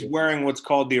 Instead, he's wearing what's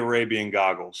called the Arabian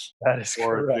goggles. That is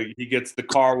correct. He gets the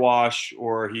car wash,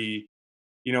 or he,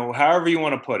 however you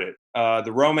want to put it,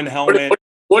 the Roman helmet.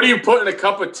 What do you put in a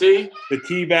cup of tea? The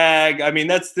tea bag. I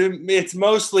mean, it's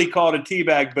mostly called a tea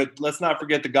bag, but let's not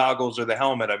forget the goggles or the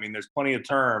helmet. I mean, there's plenty of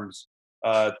terms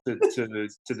to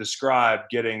describe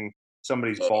getting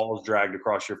somebody's balls dragged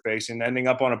across your face and ending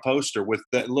up on a poster with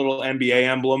that little NBA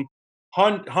emblem.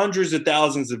 Hundreds of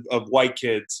thousands of white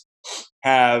kids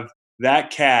have that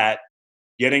cat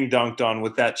getting dunked on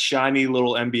with that shiny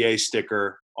little NBA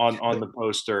sticker on the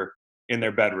poster in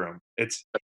their bedroom.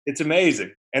 It's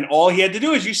amazing. And all he had to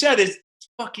do, as you said, is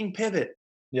fucking pivot.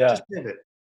 Yeah. Just pivot.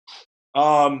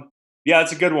 Yeah,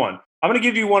 it's a good one. I'm going to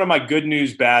give you one of my good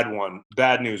news, bad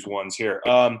news ones here.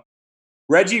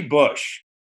 Reggie Bush,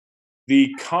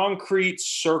 the concrete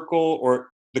circle or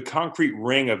the concrete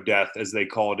ring of death, as they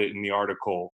called it in the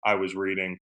article I was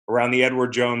reading, around the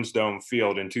Edward Jones Dome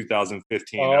field in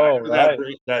 2015. Oh, right.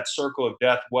 That circle of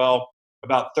death, well,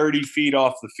 about 30 feet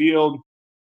off the field,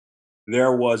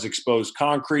 there was exposed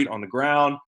concrete on the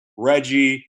ground.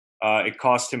 Reggie, it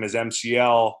cost him his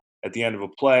MCL at the end of a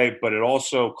play, but it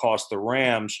also cost the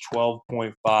Rams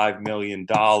 $12.5 million.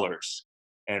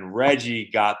 And Reggie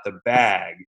got the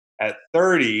bag. At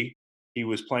 30, He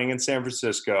was playing in San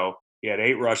Francisco. He had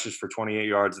 8 rushes for 28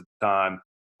 yards at the time,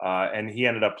 and he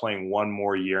ended up playing one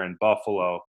more year in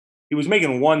Buffalo. He was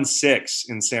making 1.6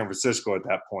 in San Francisco at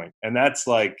that point, and that's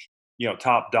like,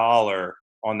 top dollar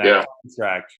on that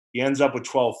contract. He ends up with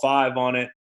 12.5 on it.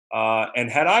 And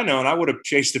had I known, I would have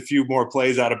chased a few more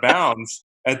plays out of bounds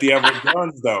at the Everett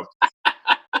Jones, though.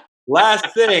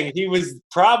 Last thing, he was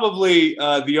probably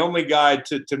the only guy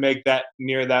to make that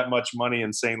near that much money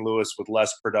in St. Louis with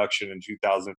less production in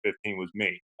 2015 was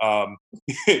me.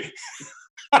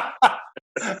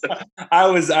 I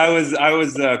was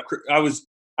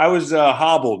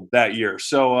hobbled that year,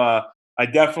 so I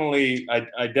definitely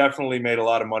made a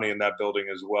lot of money in that building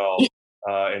as well,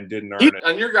 and didn't earn it.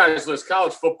 On your guys' list,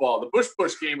 college football, the Bush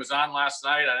Push game was on last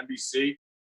night on NBC.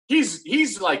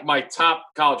 He's like my top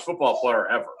college football player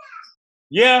ever.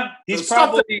 Yeah, he's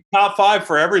probably top 5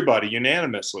 for everybody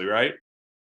unanimously, right?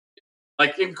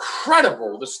 Like,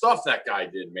 incredible the stuff that guy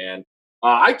did, man.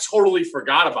 I totally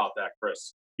forgot about that,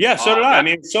 Chris. Yeah, so did I. I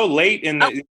mean, it's so late in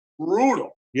the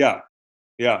brutal. Yeah.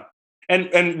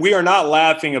 And we are not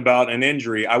laughing about an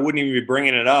injury. I wouldn't even be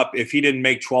bringing it up if he didn't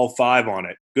make 12.5 on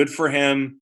it. Good for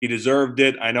him. He deserved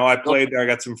it. I know I played there. I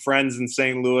got some friends in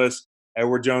St. Louis.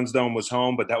 Edward Jones Dome was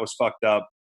home, but that was fucked up.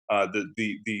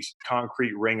 The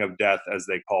concrete ring of death, as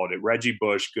they called it. Reggie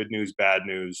Bush, good news, bad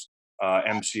news,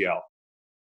 MCL.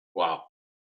 Wow.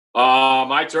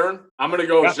 My turn. I'm going to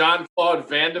go Jean-Claude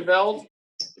Van de Velde.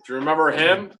 If you remember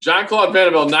him, Jean-Claude Van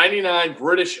de Velde, 99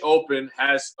 British Open,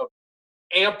 has an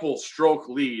ample stroke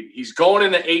lead. He's going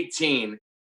into 18.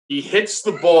 He hits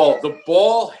the ball. The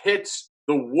ball hits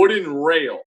the wooden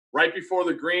rail right before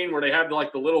the green where they have the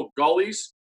little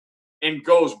gullies and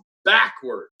goes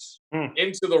backwards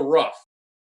into the rough.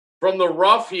 From the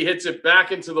rough, he hits it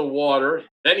back into the water.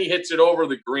 Then he hits it over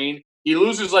the green. He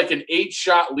loses like an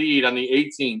 8-shot lead on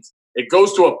the 18th. It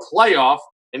goes to a playoff,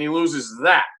 and he loses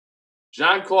that.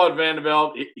 Jean-Claude Van de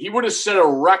Velde, he would have set a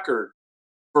record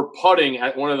for putting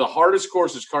at one of the hardest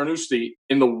courses, Carnoustie,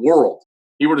 in the world.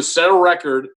 He would have set a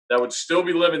record that would still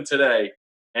be living today,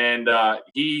 and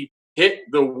he hit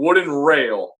the wooden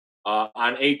rail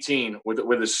on 18 with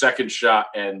his second shot,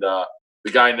 and the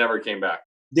guy never came back.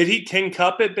 Did he tin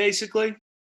cup it, basically?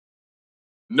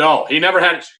 No, he never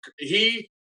had it. He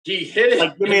hit it.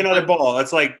 Like, give me another ball.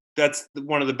 That's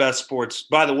one of the best sports.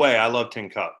 By the way, I love tin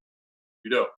cup.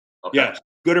 You do? Okay. Yes.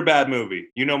 Good or bad movie?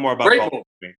 You know more about golf than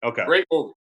me. Okay. Great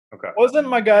movie. Okay. Wasn't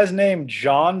my guy's name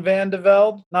John Van de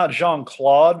Velde, not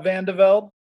Jean-Claude Van de Velde?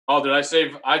 Oh, did I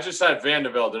say? I just said Van de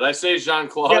Velde. Did I say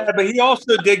Jean-Claude? Yeah, but he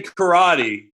also did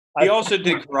karate.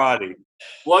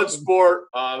 Bloodsport.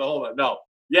 Hold on. No.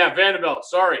 Yeah, Van de Velde.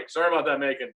 Sorry about that,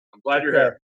 Macon. I'm glad you're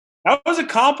here. That was a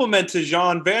compliment to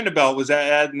Jean Van de Velde, was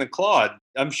adding the Claude.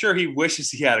 I'm sure he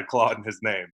wishes he had a Claude in his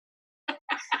name.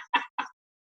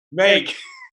 Make.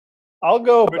 I'll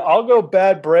go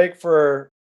bad break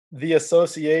for the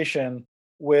association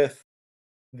with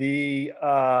the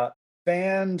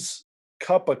fans'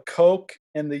 cup of Coke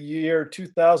in the year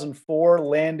 2004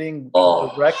 landing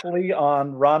directly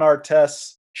on Ron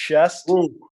Artest's chest.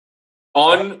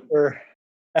 Unbelievable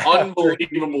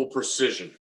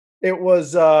precision. It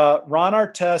was Ron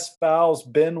Artest fouls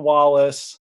Ben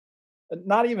Wallace.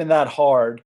 Not even that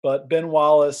hard, but Ben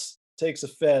Wallace takes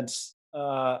offense.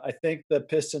 I think the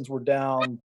Pistons were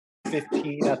down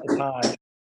 15 at the time.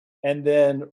 And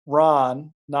then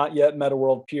Ron, not yet Meta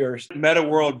World Pierce. Meta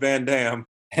World Van Dam.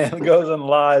 And goes and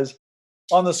lies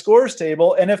on the scores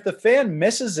table. And if the fan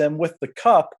misses him with the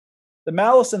cup, the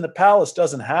Malice in the Palace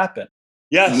doesn't happen.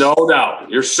 Yes. No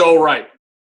doubt. You're so right.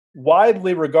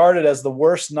 Widely regarded as the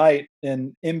worst night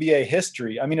in NBA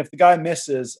history. I mean, if the guy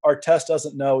misses, Artest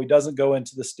doesn't know. He doesn't go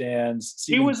into the stands.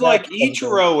 He was like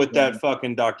Ichiro with that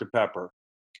fucking Dr. Pepper.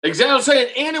 Exactly what I'm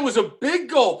saying. And it was a big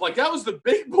gulp. Like, that was the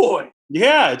big boy.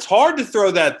 Yeah, it's hard to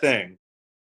throw that thing.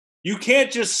 You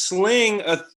can't just sling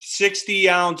a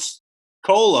 60-ounce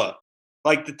cola.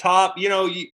 Like the top,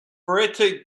 for it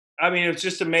to, I mean, it's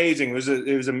just amazing.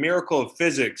 It was a miracle of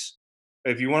physics,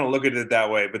 if you want to look at it that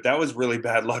way. But that was really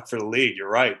bad luck for the league. You're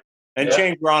right. And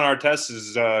changed Ron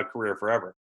Artest's career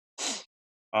forever.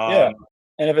 And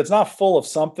if it's not full of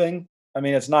something, I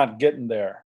mean, it's not getting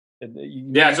there.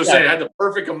 So say it had the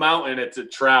perfect amount in it to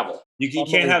travel. You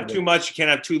can't have too much. You can't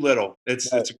have too little.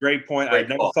 It's a great point. I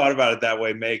never thought about it that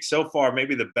way, Make. So far,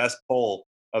 maybe the best poll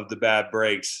of the bad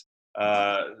breaks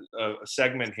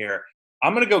segment here.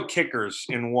 I'm going to go kickers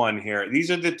in one here.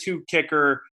 These are the two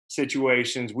kicker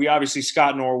situations. We obviously,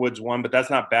 Scott Norwood's one, but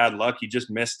that's not bad luck. He just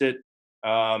missed it.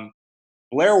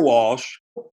 Blair Walsh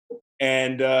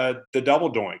and the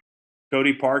double doink,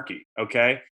 Cody Parkey.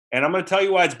 Okay. And I'm going to tell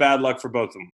you why it's bad luck for both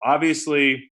of them.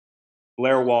 Obviously,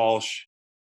 Blair Walsh,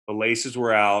 the laces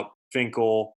were out,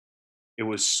 Finkel. It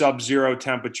was sub-zero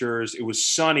temperatures. It was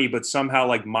sunny, but somehow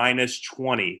like minus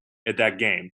 20 at that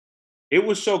game. It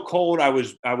was so cold. I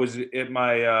was at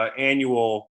my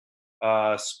annual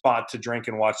spot to drink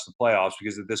and watch the playoffs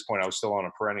because at this point I was still on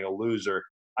a perennial loser.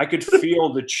 I could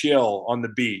feel the chill on the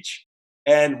beach.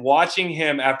 And watching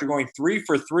him after going 3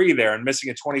 for 3 there and missing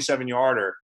a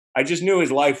 27-yarder, I just knew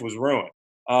his life was ruined.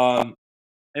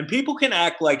 And people can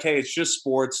act like, hey, it's just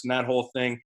sports and that whole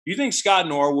thing. You think Scott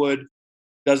Norwood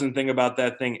doesn't think about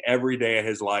that thing every day of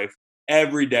his life?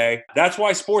 Every day. That's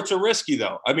why sports are risky,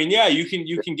 though. I mean, yeah, you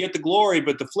can get the glory,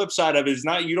 but the flip side of it is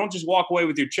not. You don't just walk away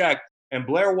with your check. And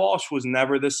Blair Walsh was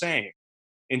never the same.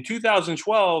 In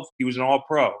 2012, he was an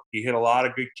All-Pro. He hit a lot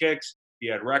of good kicks. He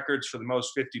had records for the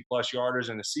most 50-plus yarders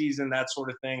in a season, that sort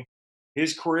of thing.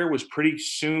 His career was pretty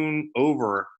soon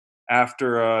over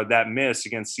after that miss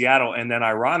against Seattle. And then,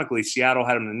 ironically, Seattle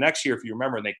had him the next year, if you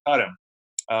remember, and they cut him.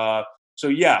 So,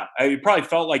 yeah, it probably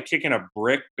felt like kicking a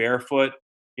brick barefoot.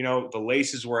 You know, the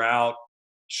laces were out.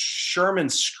 Sherman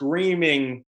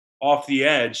screaming off the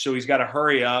edge, so he's got to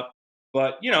hurry up.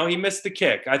 But, you know, he missed the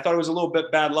kick. I thought it was a little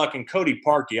bit bad luck. And Cody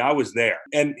Parkey, I was there.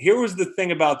 And here was the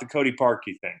thing about the Cody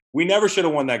Parkey thing. We never should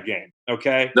have won that game,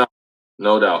 okay?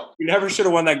 No doubt. We never should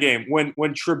have won that game. When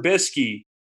Trubisky,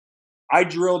 I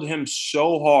drilled him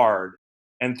so hard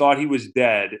and thought he was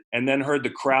dead, and then heard the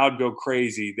crowd go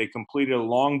crazy. They completed a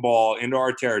long ball into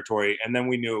our territory, and then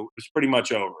we knew it was pretty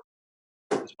much over.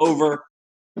 It's over.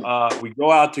 We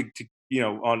go out to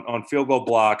on field goal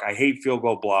block. I hate field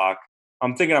goal block.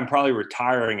 I'm thinking I'm probably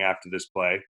retiring after this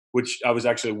play, which I was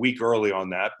actually a week early on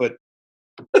that. But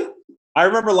I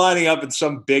remember lining up and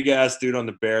some big ass dude on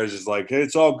the Bears is like, "Hey,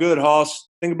 it's all good, Hoss.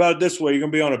 Think about it this way: you're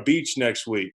gonna be on a beach next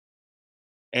week."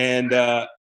 And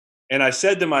I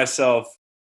said to myself,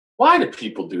 "Why do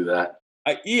people do that?"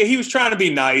 Yeah, he was trying to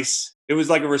be nice. It was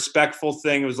like a respectful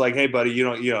thing. It was like, "Hey, buddy,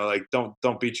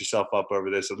 don't beat yourself up over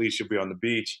this. At least you'll be on the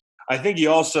beach." I think he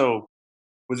also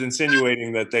was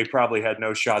insinuating that they probably had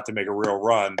no shot to make a real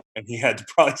run, and he had to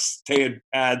probably stay in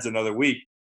pads another week.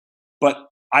 But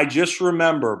I just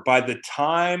remember by the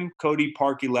time Cody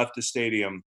Parkey left the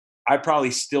stadium, I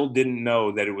probably still didn't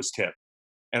know that it was tipped.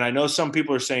 And I know some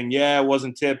people are saying, yeah, it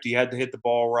wasn't tipped. He had to hit the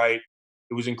ball right.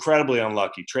 It was incredibly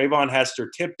unlucky. Trayvon Hester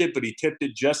tipped it, but he tipped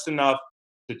it just enough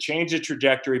to change the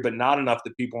trajectory, but not enough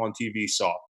that people on TV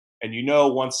saw. And you know,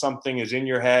 once something is in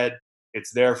your head,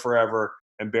 it's there forever.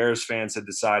 And Bears fans had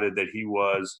decided that he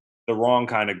was the wrong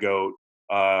kind of GOAT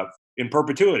in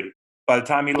perpetuity by the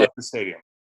time he left the stadium.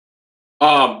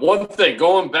 One thing,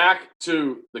 going back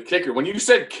to the kicker, when you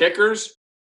said kickers,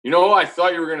 you know who I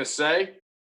thought you were going to say?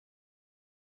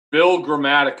 Bill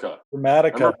Gramatica.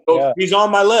 Yeah. He's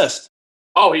on my list.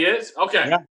 Oh, he is? Okay.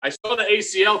 Yeah. I saw the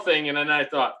ACL thing, and then I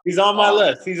thought. He's on my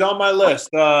list. He's on my list.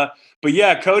 But,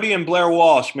 yeah, Cody and Blair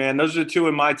Walsh, man, those are the two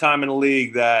in my time in the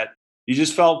league that you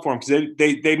just felt for them because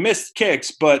they missed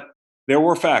kicks, but there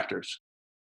were factors.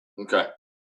 Okay.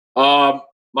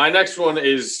 My next one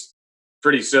is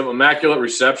pretty simple. Immaculate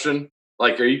reception.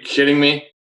 Like, are you kidding me?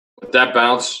 With that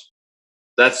bounce,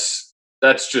 that's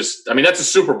just – I mean, that's a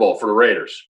Super Bowl for the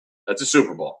Raiders. That's a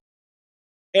Super Bowl.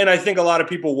 And I think a lot of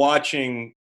people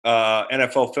watching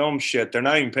NFL film shit, they're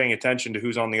not even paying attention to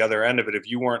who's on the other end of it. If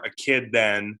you weren't a kid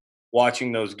then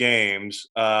watching those games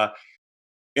 –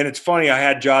 and it's funny, I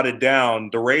had jotted down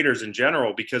the Raiders in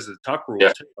general because of the tuck rule.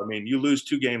 Yeah. I mean, you lose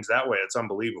 2 games that way. It's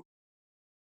unbelievable.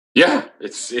 Yeah, they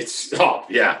are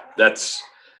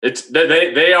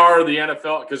the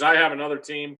NFL because I have another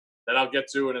team that I'll get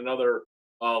to in another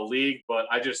league, but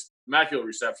immaculate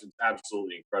reception is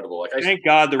absolutely incredible. Like Thank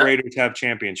God the Raiders have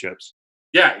championships.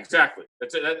 Yeah, exactly.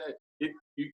 That's it.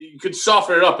 You could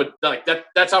soften it up, but like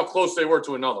that's how close they were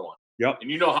to another one. Yep.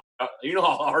 And you know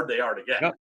how hard they are to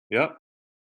get. Yep.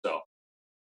 So,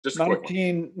 just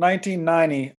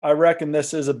 1990, I reckon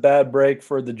this is a bad break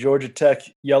for the Georgia Tech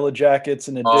Yellow Jackets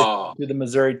in addition to the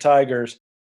Missouri Tigers.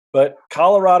 But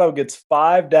Colorado gets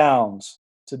 5 downs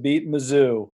to beat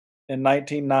Mizzou in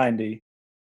 1990.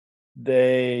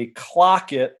 They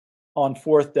clock it on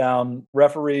 4th down.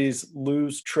 Referees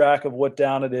lose track of what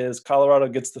down it is. Colorado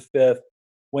gets the 5th,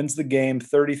 wins the game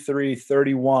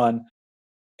 33-31.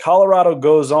 Colorado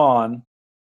goes on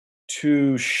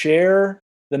to share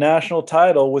the national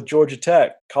title with Georgia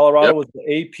Tech. Colorado was the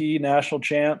AP national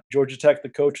champ, Georgia Tech the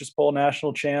coaches poll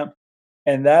national champ,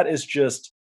 and that is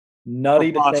just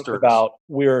nutty to think about.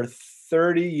 We're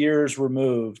 30 years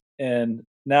removed, and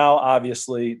now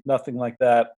obviously nothing like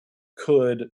that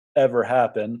could ever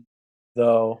happen,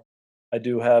 though I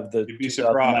do have the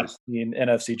 2019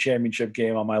 NFC Championship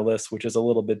game on my list, which is a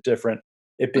little bit different,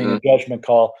 it being a judgment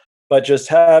call. but just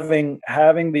having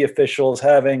the officials,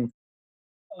 having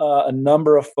a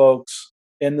number of folks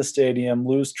in the stadium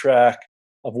lose track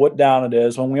of what down it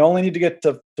is when we only need to get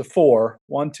to 4,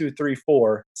 1, 2, 3,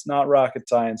 4. It's not rocket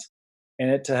science, and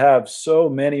it to have so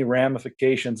many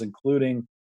ramifications, including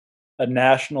a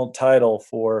national title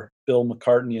for Bill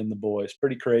McCartney and the boys.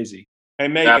 Pretty crazy. Hey,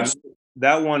 Megan,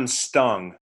 that one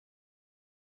stung.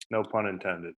 No pun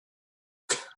intended.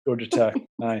 Georgia Tech,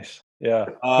 nice. Yeah.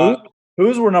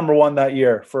 Who's were number 1 that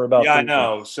year for about? Yeah, I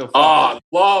know. So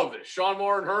love it. Sean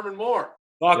Moore and Herman Moore.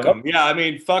 Fuck them. Yeah, I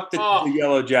mean, fuck the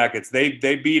Yellow Jackets. They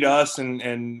beat us,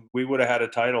 and we would have had a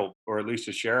title or at least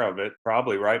a share of it,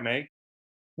 probably, right, Meg?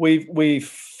 We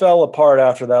fell apart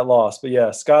after that loss, but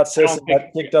yeah, Scott Sisson,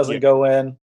 that kick doesn't go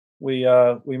in. We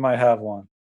might have one.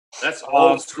 That's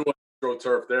old school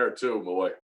turf there too,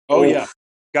 boy. Oh yeah,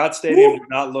 Scott Stadium did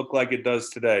not look like it does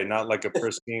today. Not like a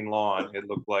pristine lawn. It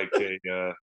looked like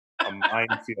a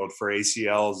minefield for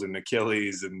ACLs and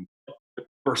Achilles and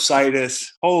bursitis.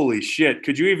 Holy shit!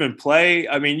 Could you even play?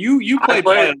 I mean, you played.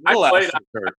 I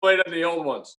played on the old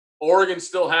ones. Oregon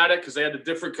still had it because they had a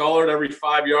different color every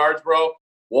 5 yards, bro.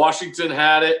 Washington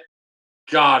had it.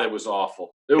 God, it was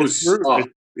awful.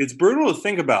 It's brutal to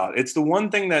think about. It's the one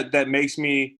thing that makes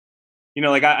me,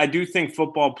 like I do think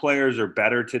football players are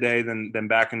better today than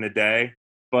back in the day,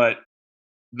 but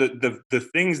the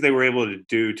things they were able to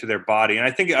do to their body,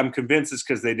 and I'm convinced it's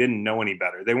because they didn't know any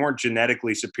better. They weren't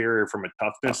genetically superior from a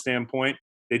toughness standpoint.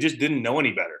 They just didn't know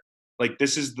any better. Like,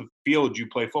 this is the field you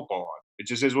play football on. It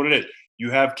just is what it is. You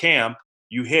have camp.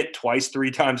 You hit twice, 3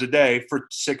 times a day for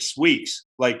 6 weeks.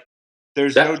 Like,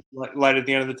 there's no light at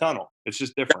the end of the tunnel. It's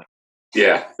just different.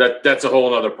 Yeah, that's a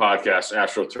whole other podcast,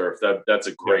 AstroTurf. That's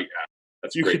a great.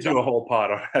 That's you great could do a whole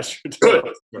pod on AstroTurf.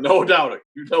 Good, no doubt.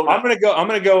 I'm gonna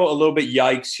go a little bit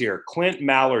yikes here. Clint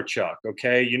Malarchuk.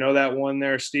 Okay, you know that one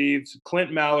there, Steve.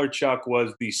 Clint Malarchuk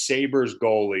was the Sabres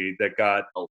goalie that got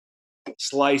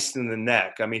sliced in the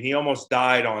neck. I mean, he almost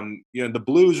died on. The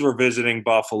Blues were visiting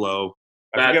Buffalo.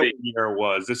 I forget what year it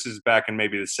was. This is back in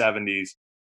maybe the 70s.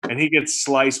 And he gets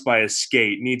sliced by a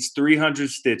skate, needs 300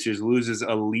 stitches, loses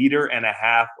 1.5 liters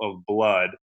of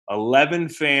blood. 11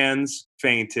 fans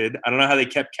fainted. I don't know how they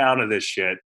kept count of this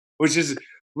shit, which is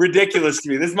ridiculous to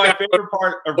me. This is my favorite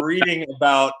part of reading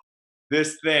about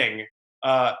this thing,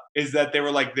 is that they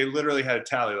literally had a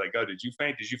tally. Like, oh, did you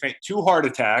faint? Did you faint? 2 heart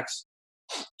attacks.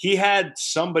 He had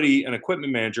somebody, an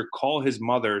equipment manager, call his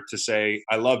mother to say,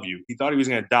 I love you. He thought he was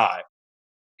going to die.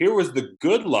 Here was the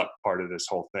good luck part of this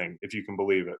whole thing, if you can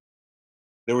believe it.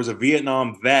 There was a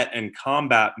Vietnam vet and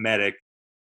combat medic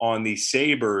on the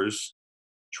Sabres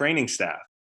training staff.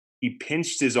 He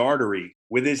pinched his artery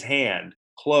with his hand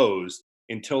closed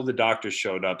until the doctors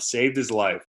showed up, saved his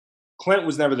life. Clint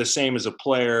was never the same as a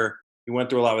player. He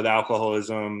went through a lot with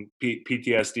alcoholism,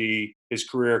 PTSD. His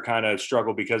career kind of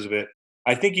struggled because of it.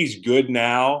 I think he's good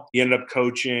now. He ended up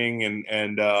coaching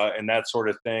and that sort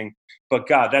of thing. But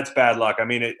God, that's bad luck. I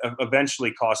mean, it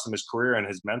eventually cost him his career and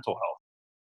his mental health.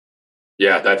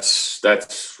 Yeah, that's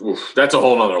a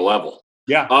whole nother level.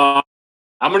 Yeah.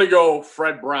 I'm gonna go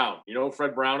Fred Brown. You know who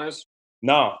Fred Brown is?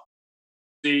 No.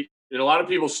 See, and a lot of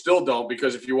people still don't,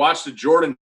 because if you watch the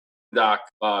Jordan doc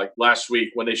last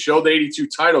week, when they showed the '82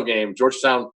 title game,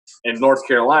 Georgetown and North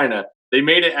Carolina, they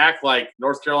made it act like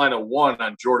North Carolina won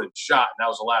on Jordan's shot, and that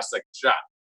was the last second shot.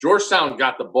 Georgetown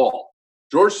got the ball.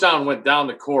 Georgetown went down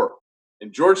the court,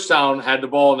 and Georgetown had the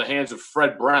ball in the hands of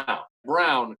Fred Brown.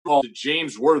 Brown called to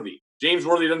James Worthy. James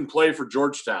Worthy doesn't play for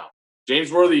Georgetown.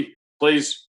 James Worthy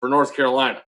plays for North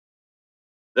Carolina.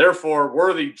 Therefore,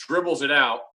 Worthy dribbles it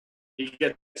out. He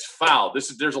gets fouled.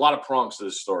 There's a lot of prongs to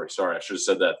this story. Sorry, I should have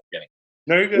said that at the beginning.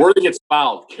 No, you're good. Worthy gets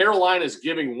fouled. Carolina's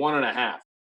giving 1.5.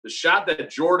 The shot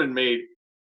that Jordan made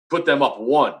put them up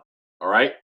 1. All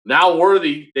right. Now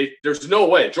Worthy, there's no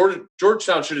way.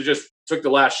 Georgetown should have just took the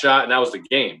last shot and that was the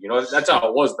game. That's how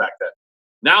it was back then.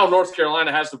 Now North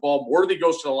Carolina has the ball. Worthy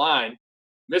goes to the line,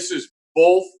 misses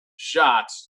both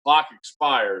shots. Clock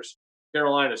expires.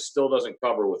 Carolina still doesn't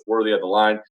cover with Worthy at the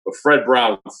line. But Fred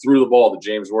Brown threw the ball to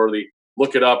James Worthy.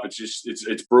 Look it up.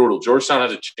 It's brutal. Georgetown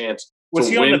has a chance. Was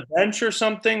he on the bench or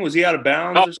something? Was he out of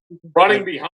bounds? No, running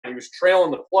behind. He was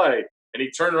trailing the play, and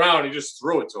he turned around and he just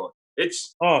threw it to him.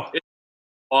 It's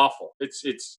awful.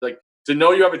 It's like to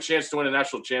know you have a chance to win a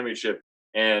national championship,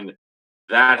 and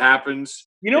that happens.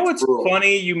 You know what's brutal.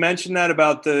 Funny? You mentioned that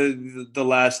about the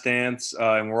Last Dance,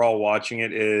 and we're all watching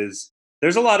it. Is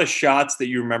there's a lot of shots that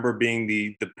you remember being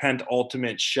the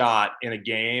penultimate shot in a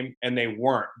game, and they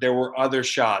weren't. There were other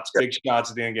shots, big shots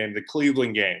at the end of the game. The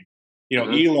Cleveland game.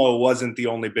 Elo wasn't the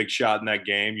only big shot in that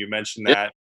game. You mentioned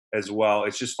that as well.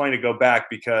 It's just funny to go back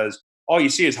because all you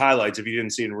see is highlights if you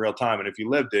didn't see it in real time. And if you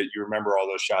lived it, you remember all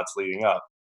those shots leading up.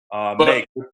 But-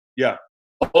 Yeah.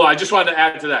 Well, I just wanted to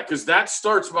add to that because that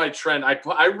starts my trend.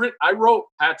 I wrote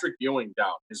Patrick Ewing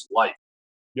down, his life.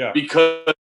 Yeah.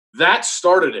 Because that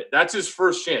started it. That's his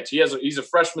first chance. He's a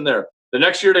freshman there. The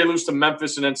next year they lose to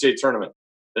Memphis in NCAA tournament.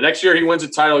 The next year he wins a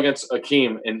title against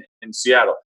Akeem in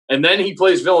Seattle. And then he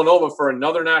plays Villanova for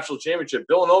another national championship.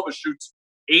 Villanova shoots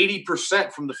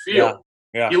 80% from the field.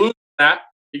 Yeah. He loses that.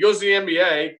 He goes to the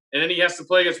NBA, and then he has to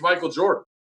play against Michael Jordan.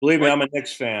 Believe me, I'm a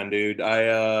Knicks fan, dude.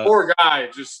 Poor guy.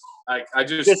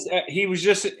 He was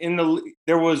just in the.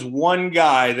 There was one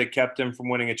guy that kept him from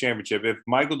winning a championship. If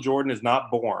Michael Jordan is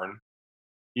not born,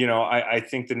 I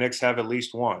think the Knicks have at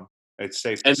least one. It's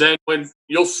safe. And then when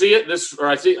you'll see it,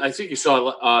 I think you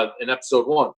saw in episode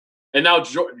 1. And now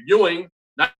Ewing,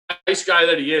 nice guy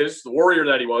that he is, the warrior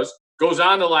that he was, goes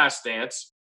on to Last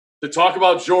Dance to talk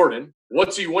about Jordan.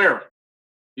 What's he wearing?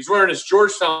 He's wearing his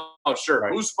Georgetown shirt.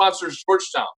 Right. Who sponsors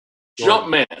Georgetown?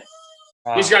 Jordan. Jumpman.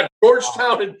 He's got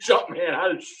Georgetown and Jumpman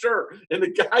on his shirt, and the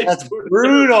guy's That's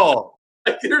brutal.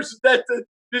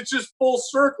 It's just full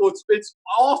circle. It's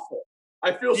awful.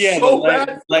 I feel so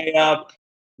bad.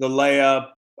 The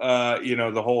layup,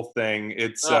 the whole thing.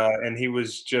 And he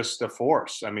was just a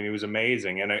force. I mean, he was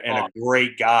amazing and a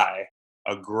great guy.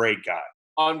 A great guy.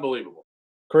 Unbelievable.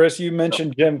 Chris, you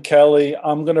mentioned Jim Kelly.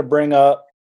 I'm going to bring up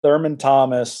Thurman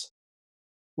Thomas.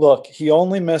 Look, he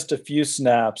only missed a few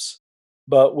snaps,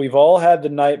 but we've all had the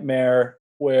nightmare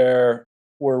where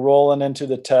we're rolling into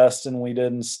the test and we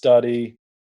didn't study,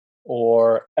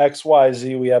 or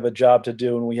XYZ, we have a job to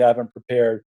do and we haven't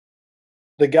prepared.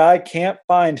 The guy can't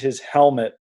find his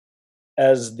helmet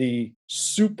as the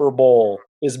Super Bowl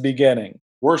is beginning.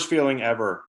 Worst feeling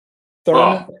ever.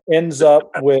 Thurman ends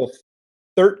up with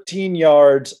 13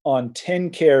 yards on 10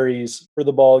 carries for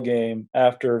the ball game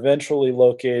after eventually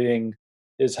locating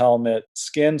his helmet.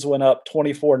 Skins went up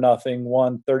 24-0,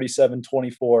 won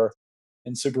 37-24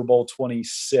 in Super Bowl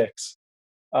 26.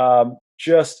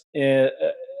 Just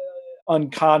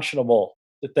unconscionable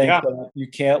to think that you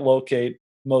can't locate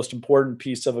the most important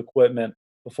piece of equipment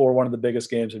before one of the biggest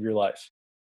games of your life.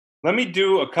 Let me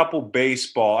do a couple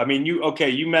baseball. I mean,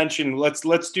 you mentioned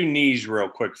let's do knees real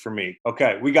quick for me.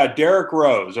 Okay, we got Derrick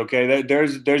Rose. Okay,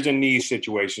 there's a knee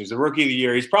situation. He's the rookie of the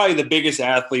year. He's probably the biggest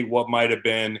athlete what might have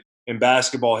been in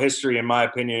basketball history, in my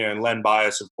opinion. And Len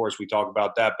Bias, of course, we talk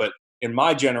about that. But in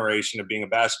my generation of being a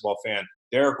basketball fan,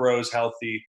 Derrick Rose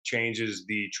healthy changes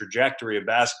the trajectory of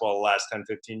basketball the last 10,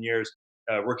 15 years.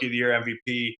 Rookie of the year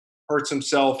MVP, hurts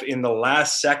himself in the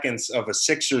last seconds of a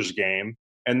Sixers game.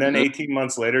 And then 18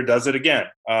 months later, does it again.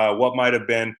 What might have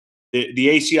been the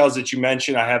ACLs that you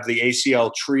mentioned. I have the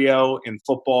ACL trio in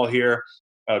football here.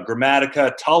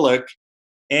 Gramatica, Tulloch,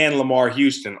 and Lamar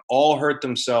Houston all hurt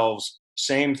themselves.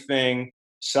 Same thing,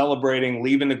 celebrating,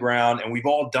 leaving the ground, and we've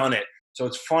all done it. So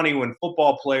it's funny when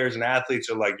football players and athletes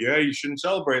are like, yeah, you shouldn't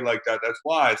celebrate like that. That's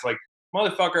why. It's like,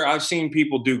 motherfucker, I've seen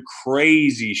people do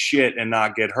crazy shit and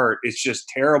not get hurt. It's just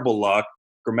terrible luck.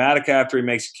 Gramatica after he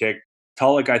makes a kick.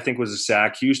 Tulloch, I think, was a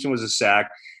sack. Houston was a sack.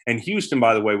 And Houston,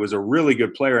 by the way, was a really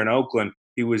good player in Oakland.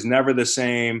 He was never the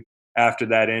same after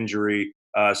that injury.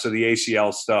 So the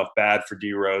ACL stuff, bad for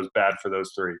D Rose, bad for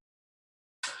those three.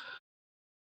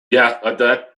 Yeah,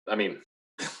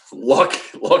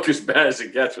 luck as bad as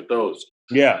it gets with those.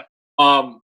 Yeah.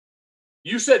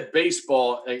 You said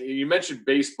baseball. You mentioned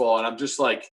baseball, and I'm just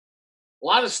like, a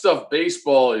lot of stuff.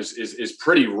 Baseball is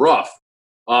pretty rough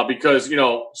because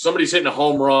somebody's hitting a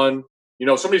home run.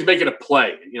 Somebody's making a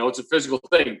play. It's a physical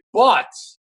thing. But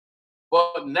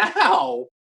now,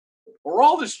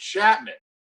 Aroldis Chapman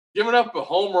giving up a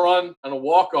home run and a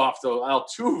walk-off to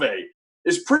Altuve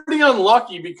is pretty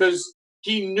unlucky because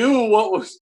he knew what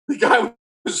was the guy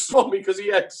was throwing because he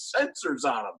had sensors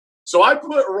on him. So I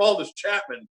put Aroldis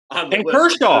Chapman on the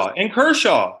list.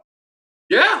 Kershaw.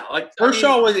 Yeah.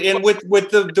 Kershaw was in with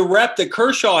the rep that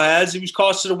Kershaw has. He was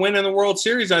costed a win in the World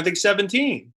Series, I think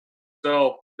 17.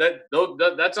 So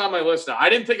that's on my list now. I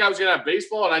didn't think I was going to have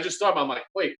baseball, and I just thought, I'm like,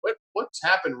 wait, what's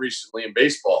happened recently in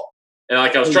baseball? And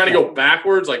I was trying to go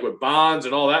backwards, like with Bonds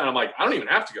and all that, and I'm like, I don't even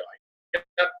have to go. I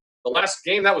got the last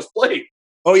game that was played.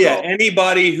 Oh, yeah. So,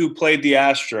 anybody who played the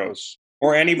Astros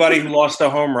or anybody who lost a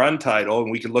home run title, and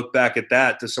we could look back at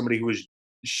that to somebody who was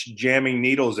jamming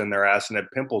needles in their ass and had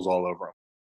pimples all over them.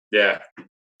 Yeah.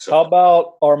 So, how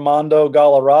about Armando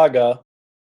Galarraga?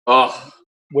 Oh.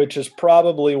 Which is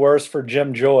probably worse for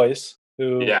Jim Joyce,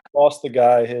 who lost the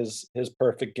guy his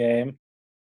perfect game.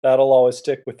 That'll always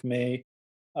stick with me.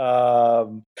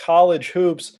 College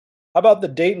hoops. How about the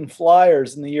Dayton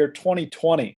Flyers in the year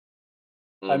 2020?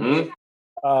 Mm-hmm. I mean,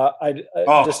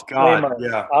 Oh, Disclaimer, God,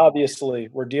 yeah. obviously,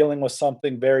 we're dealing with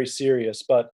something very serious,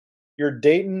 but you're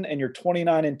Dayton and you're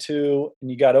 29-2,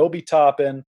 and you got Obi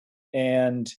Toppin,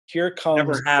 and here comes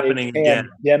Never happening a again.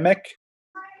 pandemic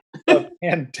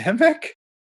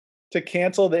to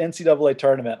cancel the NCAA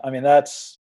tournament. I mean,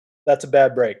 that's a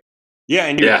bad break. Yeah,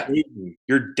 and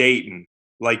you're Dayton.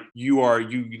 Like, you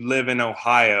live in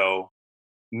Ohio.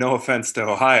 No offense to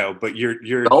Ohio, but you're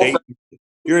Dayton.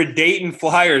 You're a Dayton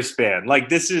Flyers fan. Like,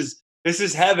 this is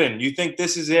heaven. You think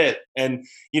this is it. And,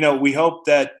 we hope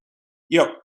that,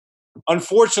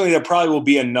 unfortunately, there probably will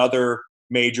be another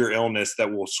major illness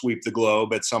that will sweep the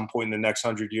globe at some point in the next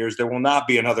 100 years. There will not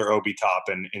be another Obi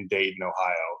Toppin in Dayton,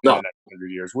 Ohio in the next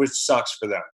 100 years, which sucks for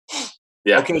them.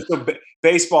 Yeah. Okay, so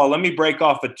baseball, let me break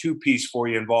off a two-piece for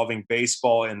you involving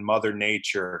baseball and Mother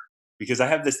Nature, because I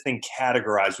have this thing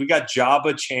categorized. We got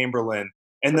Jabba Chamberlain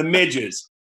and the midges.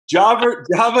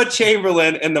 Jabba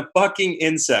Chamberlain and the fucking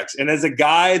insects. And as a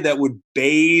guy that would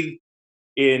bathe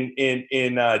in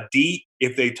DEET,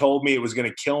 if they told me it was going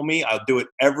to kill me, I'll do it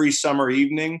every summer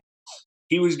evening.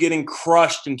 He was getting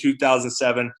crushed in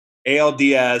 2007.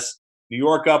 ALDS, New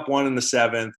York up 1 in the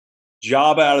 7th.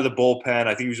 Job out of the bullpen.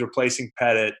 I think he was replacing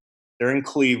Pettit. They're in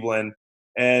Cleveland.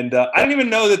 And I didn't even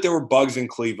know that there were bugs in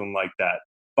Cleveland like that.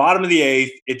 Bottom of the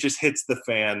 8th, it just hits the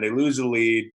fan. They lose the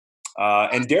lead.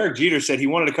 And Derek Jeter said he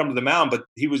wanted to come to the mound, but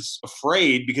he was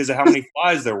afraid because of how many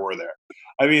flies there were there.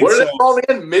 I mean, what are they called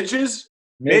again? Midges?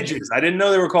 Midges. I didn't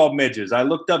know they were called midges. I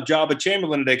looked up Jabba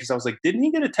Chamberlain today because I was like, didn't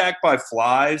he get attacked by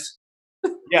flies?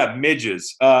 Yeah,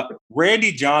 midges.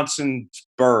 Randy Johnson's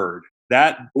bird.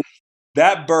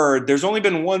 That bird, there's only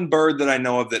been one bird that I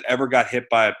know of that ever got hit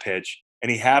by a pitch,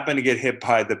 and he happened to get hit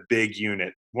by the big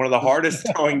unit, one of the hardest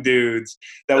throwing dudes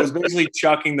that was basically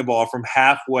chucking the ball from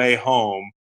halfway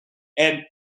home. And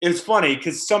it's funny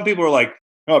because some people are like,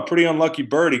 oh, pretty unlucky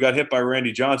bird. He got hit by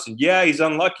Randy Johnson. Yeah, he's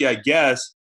unlucky, I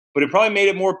guess, but it probably made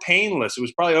it more painless. It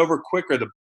was probably over quicker.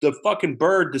 The fucking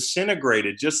bird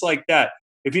disintegrated just like that.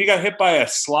 If he got hit by a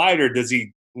slider, does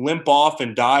he limp off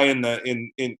and die in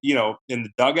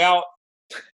the dugout?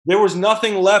 There was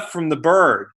nothing left from the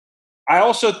bird. I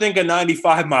also think a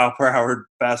 95 mile per hour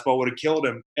fastball would have killed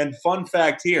him. And fun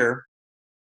fact here,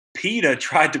 PETA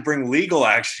tried to bring legal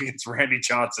action against Randy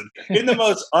Johnson in the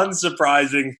most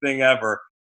unsurprising thing ever.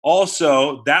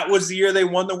 Also, that was the year they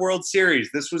won the World Series.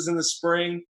 This was in the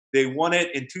spring. They won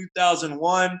it in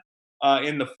 2001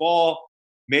 in the fall.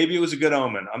 Maybe it was a good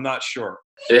omen. I'm not sure.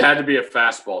 It had to be a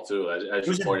fastball, too. As it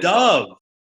was you a dove.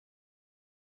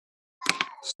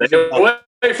 Stay away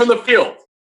from the field.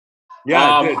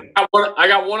 Yeah, I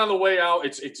got one on the way out.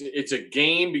 It's a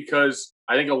game because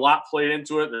I think a lot played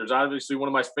into it. There's obviously one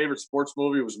of my favorite sports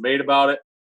movies was made about it.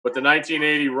 But the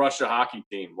 1980 Russia hockey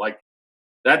team, like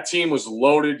that team was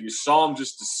loaded. You saw them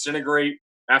just disintegrate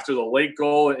after the late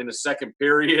goal in the second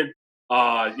period.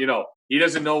 He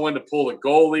doesn't know when to pull the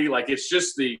goalie. Like it's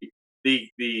just the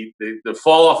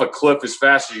fall off a cliff as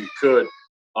fast as you could.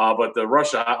 But the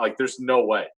Russia, like, there's no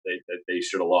way they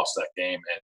should have lost that game,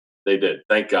 and they did.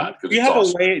 Thank God. Do you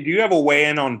have a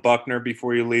weigh-in on Buckner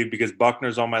before you leave? Because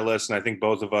Buckner's on my list, and I think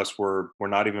both of us were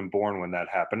not even born when that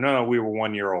happened. No, we were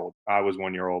 1 year old. I was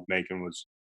 1 year old. Macon was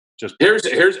just.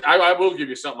 I will give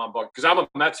you something on Buckner because I'm a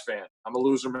Mets fan. I'm a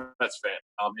loser Mets fan.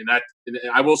 And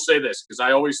I will say this because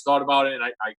I always thought about it, and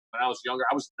I when I was younger,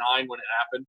 I was 9 when it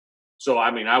happened. So I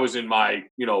mean, I was in my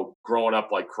growing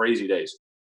up like crazy days.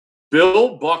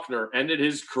 Bill Buckner ended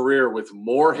his career with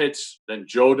more hits than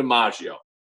Joe DiMaggio.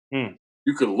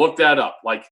 You could look that up.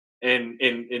 Like, and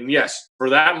yes, for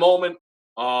that moment,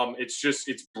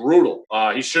 it's brutal.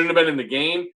 He shouldn't have been in the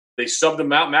game. They subbed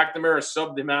him out. McNamara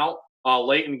subbed him out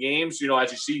late in games.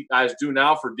 As you see guys do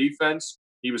now for defense.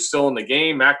 He was still in the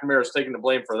game. McNamara is taking the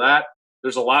blame for that.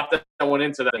 There's a lot that went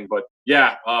into that thing, but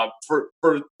yeah, for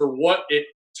what it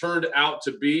turned out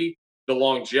to be, the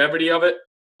longevity of it.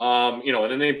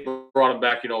 And then they brought him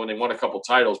back, when they won a couple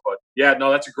titles. But yeah, no,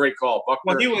 that's a great call,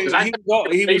 Buckner. Well, we were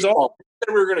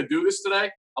going to do this today.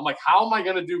 I'm like, how am I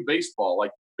going to do baseball? Like,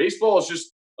 baseball is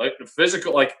just like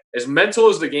physical, like as mental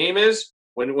as the game is.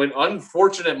 When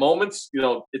unfortunate moments,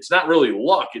 it's not really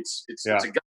luck. It's a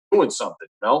guy doing something,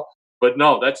 But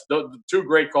no, that's the two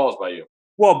great calls by you.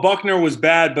 Well, Buckner was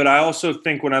bad, but I also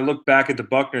think when I look back at the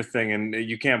Buckner thing, and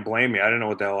you can't blame me, I don't know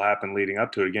what the hell happened leading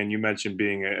up to it. Again, you mentioned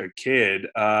being a kid.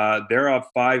 They're up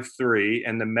 5-3,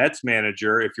 and the Mets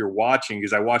manager, if you're watching,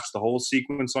 because I watched the whole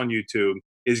sequence on YouTube,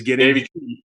 is getting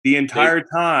the entire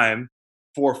time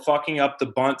for fucking up the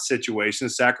bunt situation,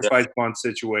 sacrifice bunt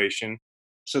situation.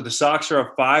 So the Sox are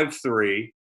up 5-3.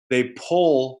 They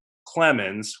pull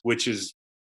Clemens, which is,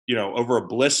 over a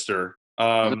blister.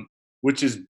 which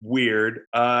is weird.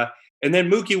 And then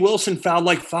Mookie Wilson fouled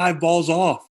like 5 balls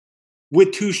off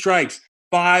with 2 strikes,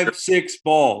 5, 6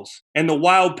 balls. And the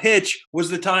wild pitch was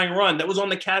the tying run. That was on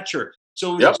the catcher.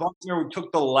 So it was Buckner who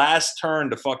took the last turn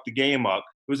to fuck the game up.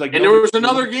 It was like, and there was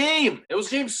another game. It was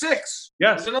game 6.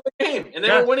 Yes. It was another game. And they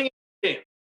were winning the game.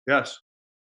 Yes.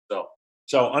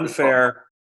 So unfair.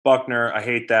 Buckner, I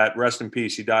hate that. Rest in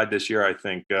peace. He died this year, I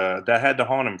think. That had to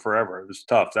haunt him forever. It was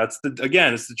tough. It's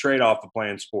the trade-off of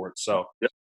playing sports. So,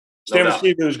 Stan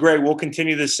Steve, it was great. We'll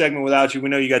continue this segment without you. We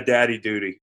know you got daddy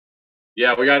duty.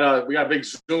 Yeah, we got a big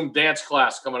Zoom dance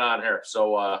class coming on here.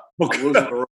 So I'm losing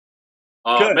the room.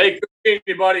 Make good game,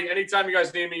 me, buddy. Anytime you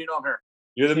guys need me, you know I'm here.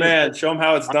 You're the man. Show them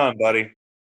how it's done, buddy.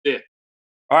 Yeah.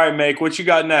 All right, Make. What you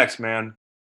got next, man?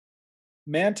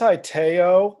 Manti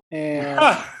Te'o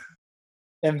and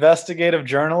investigative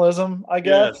journalism, I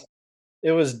guess. Yes.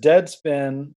 It was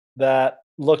Deadspin that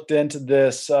looked into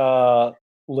this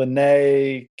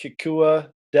Lene Kikua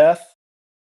death.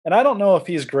 And I don't know if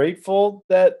he's grateful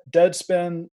that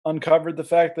Deadspin uncovered the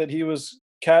fact that he was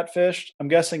catfished. I'm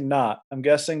guessing not. I'm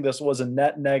guessing this was a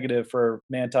net negative for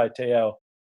Manti Te'o.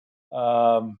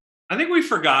 I think we've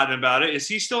forgotten about it. Is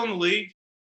he still in the league?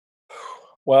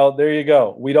 Well, there you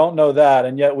go. We don't know that,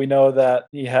 and yet we know that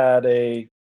he had a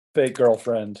fake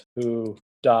girlfriend who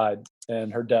died,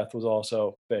 and her death was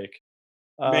also fake.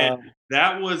 Man,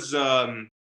 that was one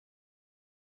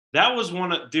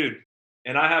of, dude.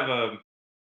 And I have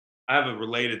a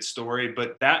related story,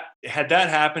 but that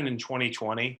happened in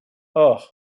 2020. Oh,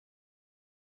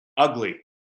 ugly.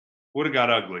 Would have got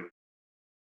ugly.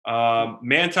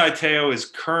 Manti Te'o is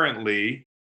currently.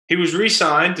 He was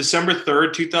re-signed December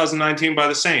 3rd, 2019 by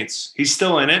the Saints. He's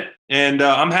still in it, and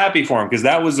I'm happy for him because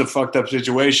that was a fucked up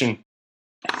situation.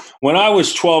 When I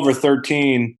was 12 or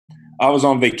 13, I was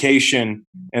on vacation,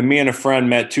 and me and a friend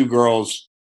met 2 girls,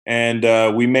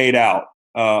 and we made out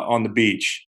on the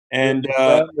beach. And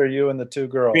or you and the 2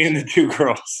 girls? Me and the 2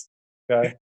 girls.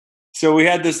 Okay. So we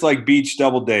had this like beach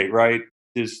double date, right?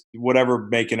 Just whatever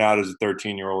making out as a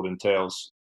 13-year-old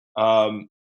entails. And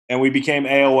we became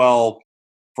AOL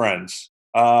friends.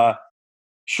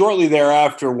 Shortly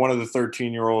thereafter, one of the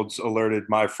 13-year-olds alerted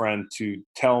my friend to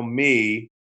tell me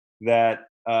that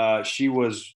my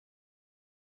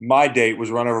date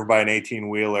was run over by an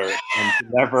 18-wheeler and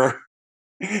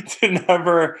to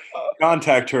never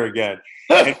contact her again.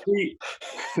 And he,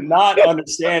 not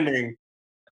understanding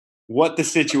what the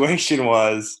situation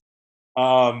was,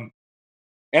 and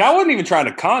I wasn't even trying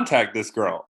to contact this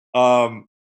girl.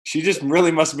 She just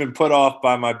really must have been put off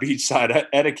by my beachside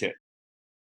etiquette.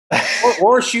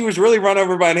 or she was really run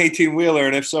over by an 18-wheeler,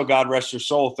 and if so, God rest her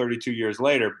soul 32 years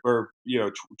later, or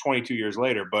 22 years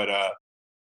later. But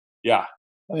yeah.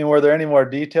 I mean, were there any more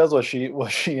details? Was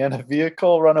she in a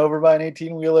vehicle run over by an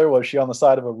 18-wheeler? Was she on the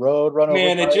side of a road run over?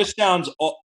 Man, it just sounds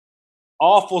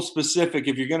awful specific.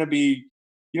 If you're going to be,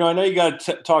 I know you got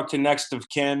to talk to next of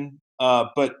kin,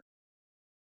 but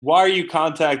why are you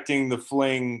contacting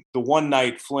the one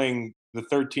night fling, the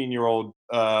 13-year-old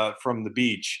from the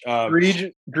beach?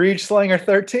 Greege Slinger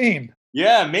 13.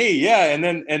 Yeah, me. Yeah,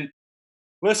 and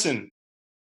listen,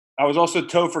 I was also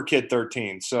Topher Kid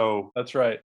 13. So that's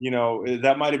right.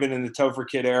 That might have been in the Topher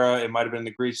Kid era. It might have been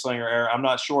the Grease Slinger era. I'm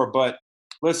not sure. But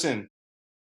listen,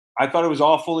 I thought it was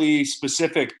awfully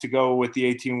specific to go with the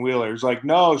 18-wheeler. It was like,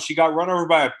 no, she got run over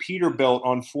by a Peterbilt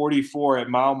on 44 at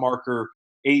mile marker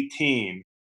 18.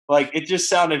 Like, it just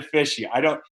sounded fishy.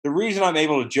 The reason I'm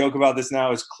able to joke about this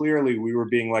now is clearly we were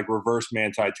being like reverse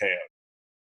Manti Te'o.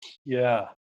 Yeah.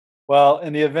 Well,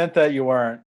 in the event that you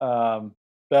weren't,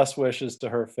 best wishes to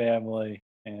her family,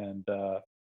 and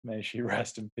may she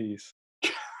rest in peace.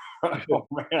 Oh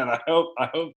man, I hope I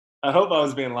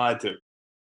was being lied to.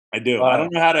 I do. Wow. I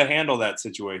don't know how to handle that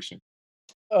situation.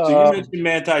 So you mentioned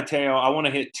Manti Te'o. I want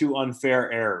to hit 2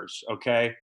 unfair errors.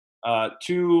 Okay,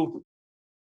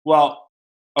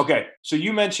 okay. So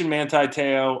you mentioned Manti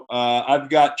Te'o. I've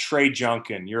got Trey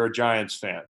Junkin. You're a Giants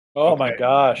fan. Oh my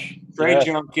gosh. Trey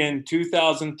Junkin,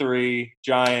 2003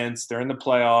 Giants. They're in the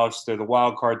playoffs. They're the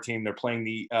wild card team. They're playing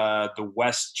the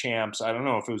West champs. I don't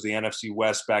know if it was the NFC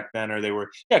West back then or they were.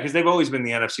 Yeah, because they've always been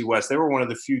the NFC West. They were one of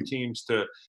the few teams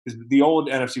the old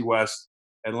NFC West,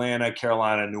 Atlanta,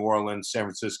 Carolina, New Orleans, San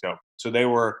Francisco. So they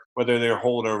were, whether they're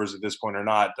holdovers at this point or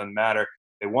not, doesn't matter.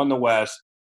 They won the West.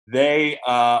 They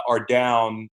are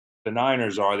down. The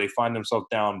Niners are. They find themselves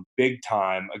down big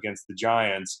time against the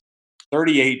Giants.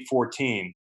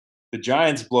 38-14. The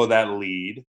Giants blow that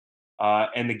lead,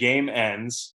 and the game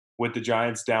ends with the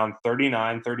Giants down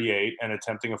 39-38 and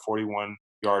attempting a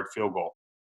 41-yard field goal.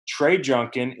 Trey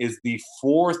Junkin is the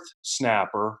 4th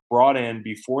snapper brought in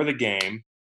before the game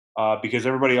because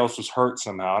everybody else was hurt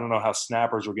somehow. I don't know how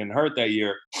snappers were getting hurt that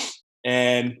year.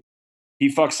 And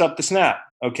he fucks up the snap.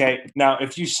 Okay. Now,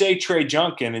 if you say Trey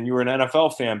Junkin and you were an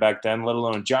NFL fan back then, let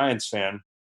alone a Giants fan,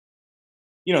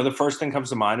 the first thing comes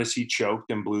to mind is he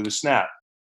choked and blew the snap.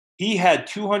 He had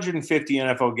 250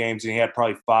 NFL games and he had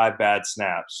probably 5 bad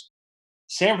snaps.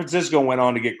 San Francisco went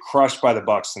on to get crushed by the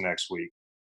Bucs the next week.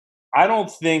 I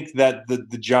don't think that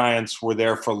the Giants were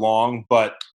there for long,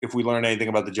 but if we learn anything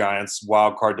about the Giants,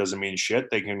 wild card doesn't mean shit.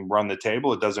 They can run the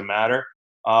table. It doesn't matter.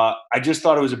 I just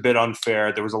thought it was a bit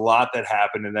unfair. There was a lot that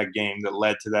happened in that game that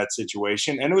led to that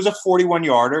situation. And it was a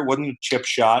 41-yarder. It wasn't a chip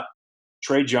shot.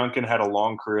 Trey Junkin had a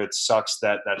long career. It sucks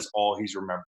that is all he's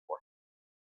remembered for.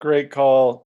 Great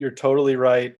call. You're totally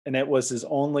right. And it was his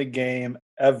only game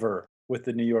ever with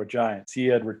the New York Giants. He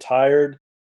had retired.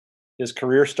 His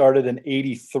career started in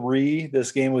 '83.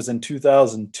 This game was in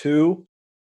 2002.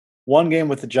 One game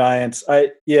with the Giants.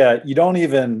 You don't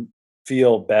even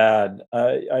feel bad.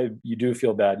 You do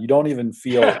feel bad. You don't even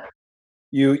feel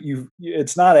you.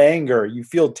 It's not anger. You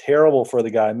feel terrible for the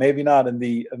guy. Maybe not in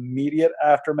the immediate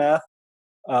aftermath,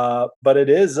 but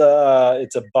it's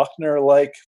a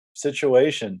Buckner-like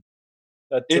situation.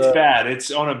 It's bad.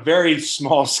 It's on a very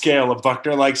small scale, a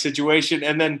Buckner-like situation,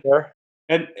 and then sure.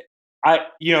 and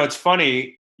it's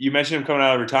funny. You mentioned him coming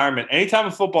out of retirement. Anytime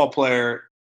a football player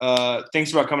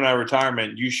thinks about coming out of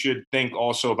retirement, you should think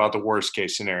also about the worst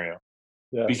case scenario.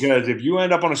 Yes. Because if you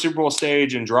end up on a Super Bowl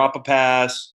stage and drop a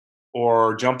pass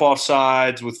or jump off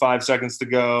sides with 5 seconds to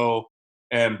go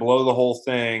and blow the whole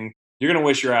thing, you're going to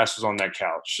wish your ass was on that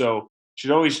couch. So you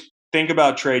should always think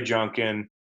about Trey Junkin,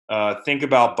 think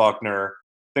about Buckner,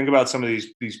 think about some of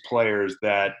these players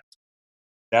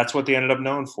that's what they ended up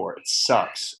known for. It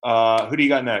sucks. Who do you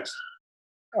got next?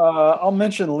 I'll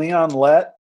mention Leon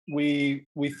Lett. We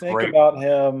think Great. about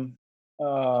him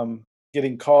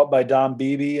getting caught by Don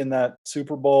Beebe in that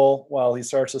Super Bowl while he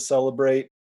starts to celebrate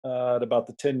at about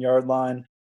the 10-yard line.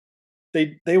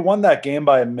 They won that game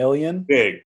by 1 million.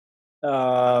 Big.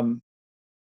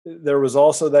 There was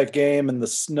also that game in the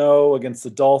snow against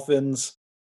the Dolphins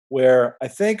where I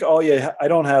think I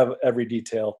don't have every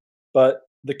detail, but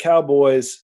the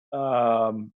Cowboys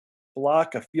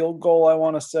block a field goal, I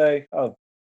want to say. We'll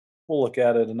look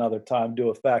at it another time, do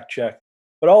a fact check.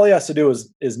 But all he has to do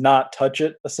is not touch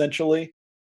it, essentially.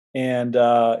 And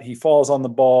he falls on the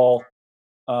ball,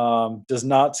 does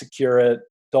not secure it.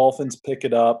 Dolphins pick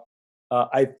it up.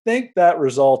 I think that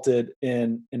resulted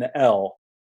in an L.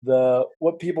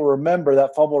 What people remember,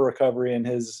 that fumble recovery and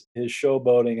his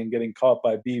showboating and getting caught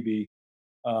by Beebe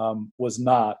was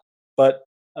not. But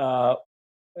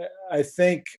I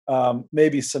think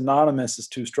maybe synonymous is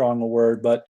too strong a word,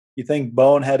 but you think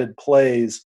boneheaded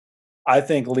plays. I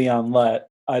think Leon Lett.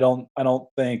 I don't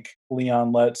think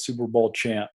Leon Lett Super Bowl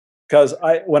champ, because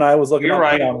when I was looking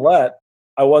at Leon Lett,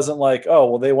 I wasn't like, oh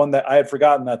well, they won that. I had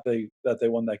forgotten that they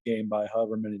won that game by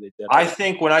however many they did.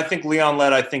 When I think Leon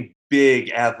Lett, I think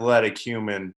big, athletic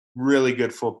human, really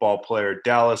good football player,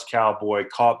 Dallas Cowboy,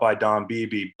 caught by Don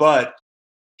Beebe, but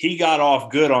he got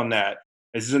off good on that.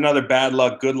 This is another bad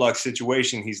luck, good luck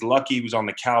situation. He's lucky he was on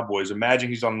the Cowboys. Imagine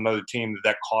he's on another team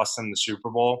that cost him the Super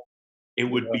Bowl. It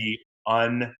would be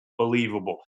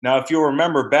unbelievable. Now, if you'll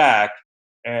remember back,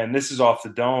 and this is off the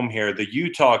dome here, the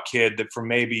Utah kid that from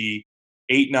maybe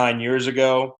 8-9 years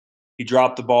ago, he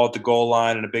dropped the ball at the goal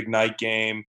line in a big night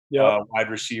game, wide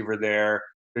receiver there.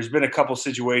 There's been a couple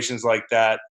situations like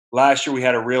that. Last year we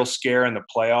had a real scare in the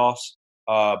playoffs.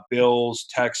 Bills,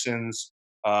 Texans,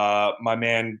 my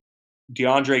man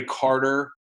DeAndre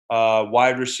Carter,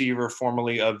 wide receiver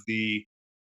formerly of the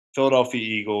Philadelphia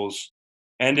Eagles,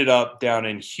 ended up down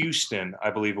in Houston,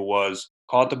 I believe it was,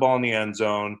 caught the ball in the end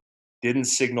zone, didn't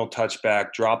signal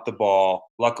touchback, dropped the ball.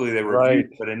 Luckily they reviewed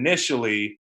it, but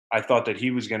initially I thought that he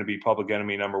was going to be public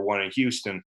enemy number 1 in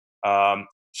Houston.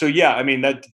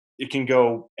 That it can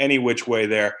go any which way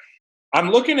there. I'm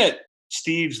looking at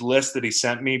Steve's list that he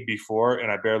sent me before, and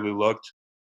I barely looked.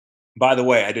 By the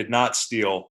way, I did not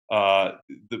steal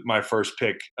my first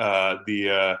pick,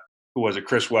 who was it?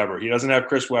 Chris Webber. He doesn't have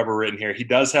Chris Webber written here. He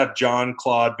does have John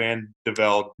Claude Van de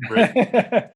Velde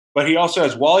written. But he also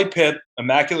has Wally Pipp,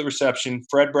 Immaculate Reception,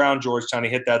 Fred Brown, Georgetown. He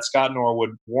hit that. Scott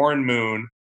Norwood, Warren Moon,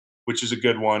 which is a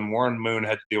good one. Warren Moon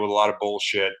had to deal with a lot of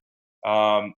bullshit.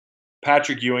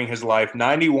 Patrick Ewing, his life,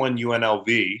 91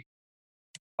 UNLV.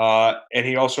 And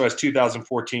he also has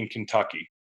 2014 Kentucky.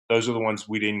 Those are the ones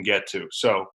we didn't get to.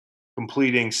 So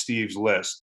completing Steve's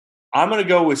list. I'm going to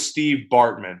go with Steve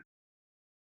Bartman.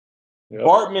 Yep.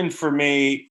 Bartman, for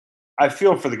me, I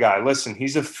feel for the guy. Listen,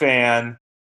 he's a fan.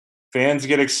 Fans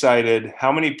get excited.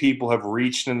 How many people have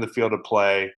reached in the field of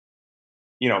play?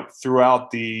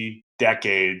 throughout the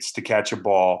decades to catch a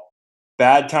ball.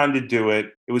 Bad time to do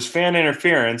it. It was fan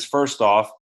interference, first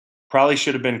off. Probably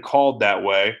should have been called that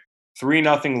way.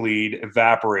 3-0 lead,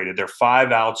 evaporated. They're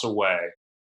 5 outs away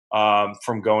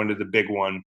from going to the big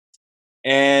one.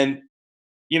 And,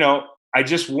 I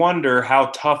just wonder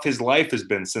how tough his life has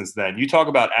been since then. You talk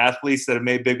about athletes that have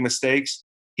made big mistakes.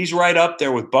 He's right up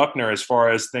there with Buckner as far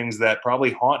as things that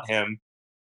probably haunt him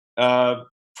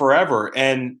forever.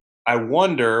 And I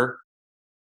wonder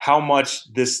how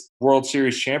much this World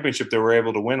Series championship they were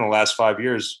able to win in the last 5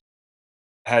 years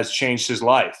has changed his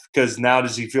life. Because now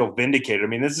does he feel vindicated? I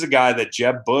mean, this is a guy that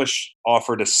Jeb Bush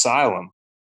offered asylum.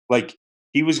 Like,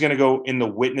 he was going to go in the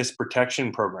witness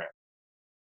protection program.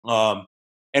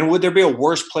 And would there be a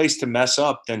worse place to mess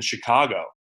up than Chicago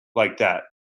like that?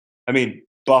 I mean,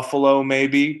 Buffalo,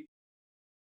 maybe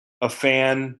a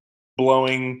fan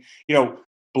blowing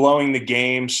the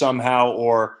game somehow,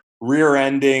 or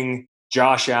rear-ending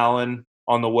Josh Allen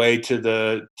on the way to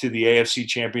the AFC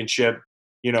Championship,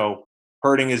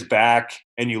 hurting his back,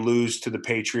 and you lose to the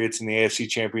Patriots in the AFC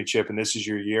Championship, and this is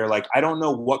your year. Like, I don't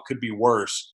know what could be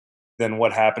worse than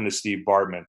what happened to Steve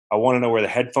Bartman. I want to know where the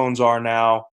headphones are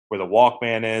now, where the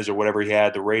Walkman is, or whatever he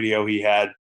had, the radio he had.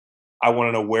 I want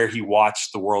to know where he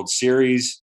watched the World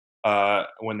Series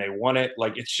when they won it.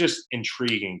 Like, it's just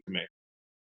intriguing to me.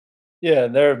 Yeah,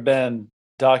 there have been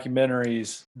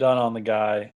documentaries done on the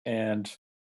guy, and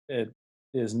it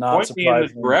is not Point me in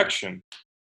this surprising. direction.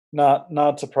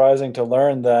 Not surprising to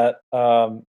learn that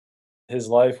his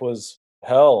life was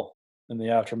hell in the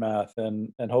aftermath,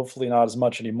 and hopefully not as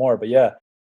much anymore. But yeah,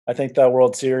 I think that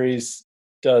World Series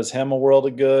does him a world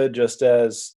of good, just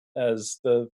as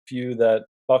the few that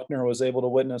Buckner was able to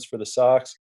witness for the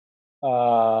Sox.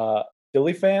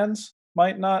 Philly fans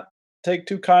might not take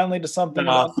too kindly to something.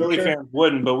 No, Philly fans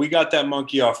wouldn't, but we got that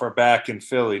monkey off our back in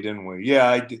Philly, didn't we? Yeah,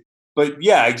 I did. But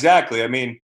yeah, exactly. I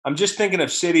mean, I'm just thinking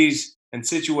of cities and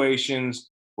situations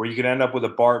where you could end up with a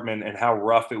Bartman and how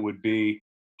rough it would be.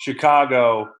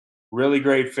 Chicago, really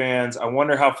great fans. I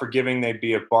wonder how forgiving they'd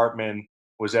be if Bartman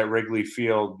was at Wrigley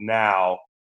Field now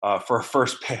for a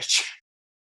first pitch.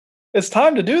 It's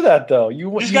time to do that, though.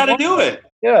 You just got to do it.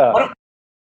 Yeah.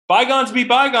 Bygones be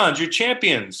bygones. You're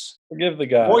champions. Forgive the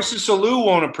guy. Moises Alou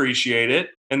won't appreciate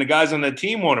it, and the guys on the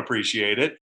team won't appreciate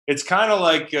it. It's kind of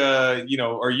like,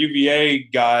 our UVA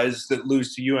guys that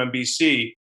lose to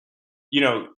UMBC.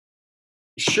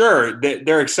 Sure,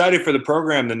 they're excited for the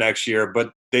program the next year,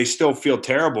 but they still feel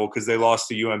terrible because they lost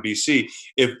to UMBC.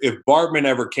 If Bartman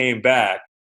ever came back,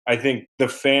 I think the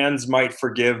fans might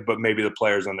forgive, but maybe the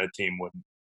players on that team wouldn't.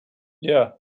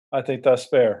 Yeah, I think that's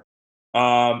fair.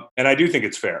 And I do think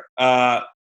it's fair.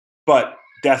 But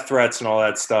death threats and all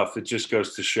that stuff, it just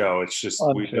goes to show. It's just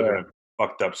we live in a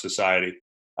fucked up society.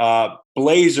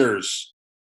 Blazers,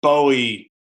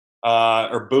 Bowie,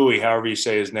 or Bowie, however you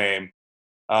say his name.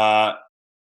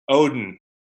 Odin,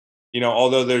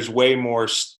 although there's way more,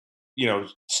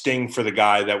 sting for the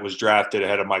guy that was drafted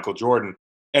ahead of Michael Jordan.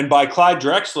 And by Clyde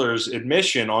Drexler's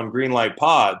admission on Greenlight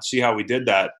Pod, see how we did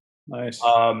that? Nice.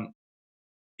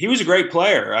 He was a great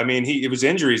player. I mean, it was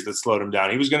injuries that slowed him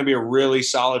down. He was going to be a really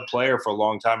solid player for a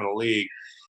long time in the league,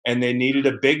 and they needed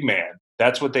a big man.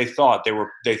 That's what they thought.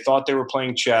 They thought they were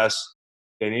playing chess.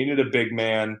 They needed a big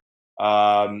man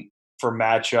for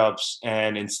matchups,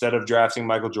 and instead of drafting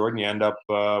Michael Jordan, you end up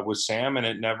with Sam, and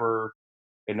it never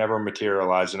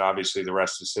materialized. And obviously, the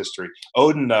rest is history.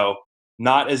 Odin, though,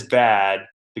 not as bad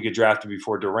to get drafted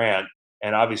before Durant.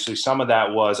 And obviously some of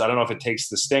that was, I don't know if it takes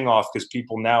the sting off because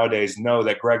people nowadays know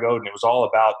that Greg Oden, it was all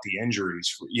about the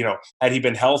injuries. Had he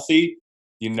been healthy,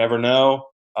 you never know.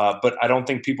 But I don't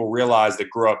think people realize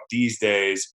that grew up these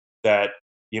days that,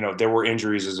 there were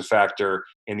injuries as a factor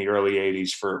in the early 80s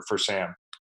for Sam.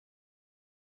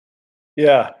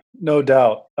 Yeah, no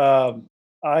doubt. I'll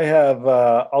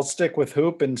stick with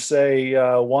hoop and say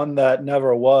one that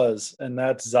never was, and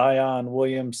that's Zion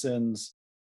Williamson's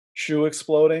shoe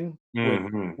exploding.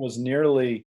 Was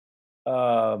nearly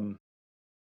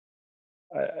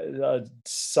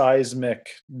seismic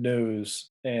news,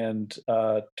 and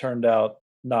turned out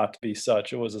not to be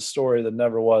such. It was a story that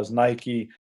never was. Nike,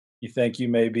 you think you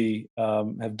maybe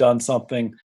have done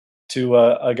something to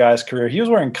a guy's career. He was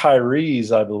wearing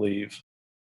Kyrie's, I believe.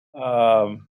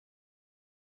 You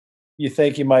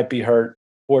think he might be hurt.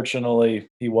 Fortunately,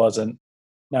 he wasn't.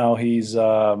 Now he's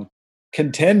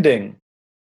contending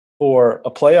for a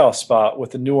playoff spot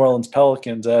with the New Orleans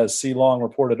Pelicans, as C. Long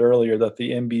reported earlier that the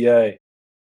NBA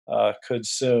could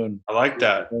soon. I like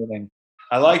that.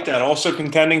 I like that. Also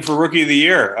contending for Rookie of the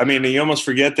Year. I mean, you almost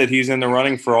forget that he's in the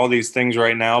running for all these things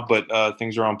right now, but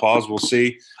things are on pause. We'll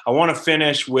see. I want to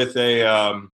finish with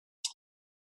a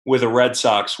Red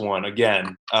Sox one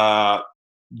again.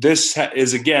 This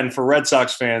is again for Red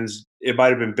Sox fans. It might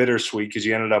have been bittersweet because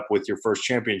you ended up with your first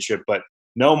championship, but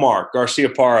Nomar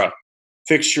Garciaparra,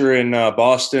 fixture in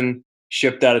Boston,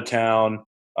 shipped out of town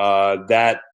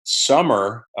that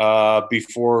summer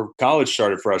before college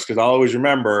started for us. Because I'll always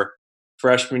remember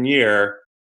freshman year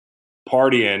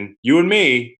partying, you and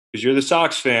me, because you're the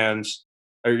Sox fans,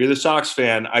 or you're the Sox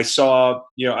fan. I saw,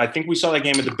 I think we saw that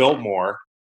game at the Biltmore.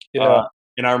 Yeah.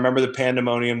 And I remember the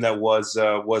pandemonium that was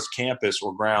campus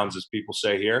or grounds, as people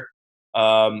say here.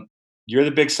 You're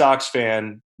the big Sox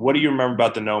fan. What do you remember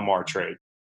about the Nomar trade?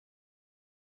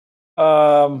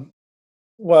 Well,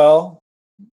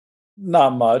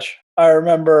 not much. I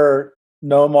remember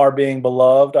Nomar being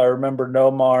beloved. I remember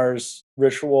Nomar's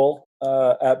ritual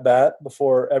at bat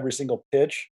before every single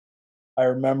pitch. I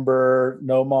remember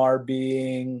Nomar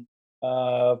being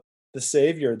the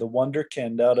savior, the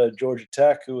wonderkind out of Georgia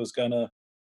Tech who was going to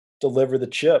deliver the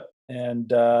chip. And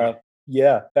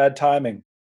bad timing.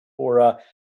 For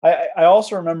I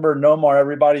also remember Nomar,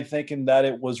 everybody thinking that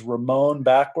it was Ramon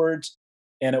backwards.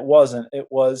 And it wasn't. It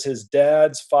was his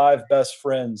dad's 5 best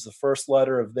friends, the first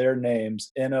letter of their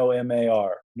names,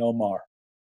 Nomar, Nomar.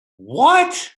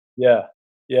 What? Yeah.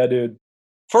 Yeah, dude.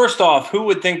 First off, who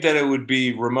would think that it would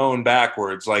be Ramon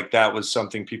backwards? Like that was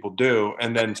something people do.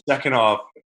 And then second off,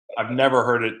 I've never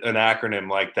heard an acronym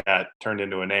like that turned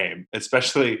into a name,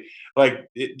 especially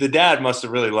the dad must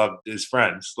have really loved his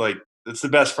friends. Like it's the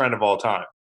best friend of all time.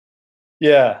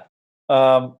 Yeah.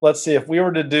 Let's see. If we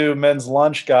were to do men's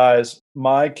lunch, guys,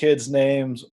 my kids'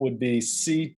 names would be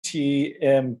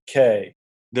CTMK.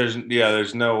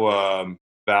 There's no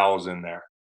vowels in there.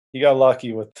 You got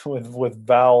lucky with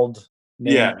voweled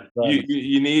names. Yeah,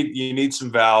 you need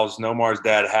some vowels. Nomar's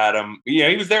dad had them. Yeah,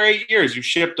 he was there 8 years. You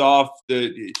shipped off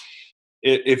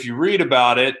if you read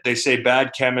about it, they say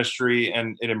bad chemistry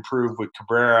and it improved with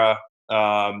Cabrera.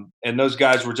 And those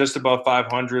guys were just above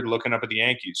 500 looking up at the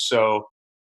Yankees. So,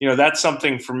 that's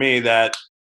something for me that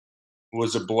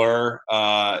was a blur,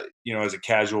 as a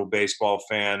casual baseball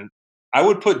fan. I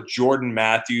would put Jordan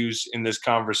Matthews in this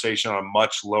conversation on a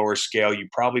much lower scale. You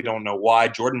probably don't know why.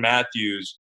 Jordan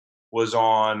Matthews was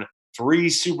on 3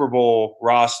 Super Bowl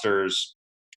rosters.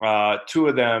 2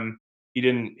 of them he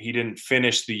didn't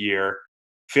finish the year.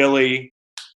 Philly,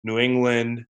 New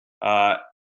England.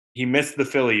 He missed the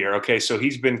Philly year. Okay, so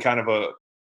he's been kind of a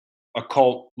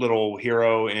cult little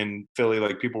hero in Philly.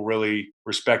 Like people really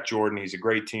respect Jordan. He's a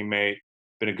great teammate,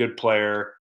 been a good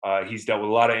player. He's dealt with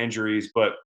a lot of injuries,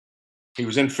 but he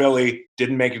was in Philly,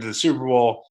 didn't make it to the Super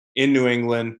Bowl. In New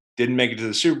England, didn't make it to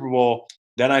the Super Bowl.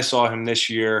 Then I saw him this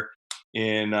year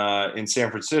in San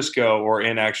Francisco, or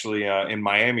in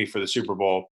Miami for the Super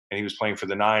Bowl, and he was playing for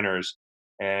the Niners.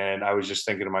 And I was just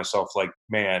thinking to myself, like,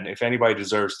 man, if anybody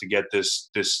deserves to get this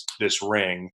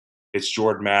ring, it's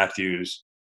Jordan Matthews.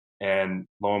 And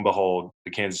lo and behold,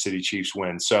 the Kansas City Chiefs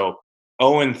win. So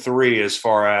 0-3 as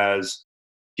far as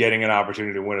getting an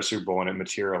opportunity to win a Super Bowl and it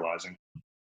materializing.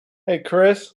 Hey,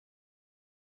 Chris,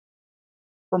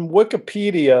 from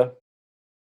Wikipedia,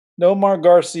 Nomar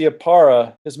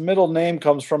Garciaparra, his middle name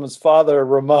comes from his father,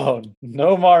 Ramon.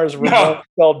 Nomar is Ramon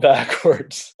spelled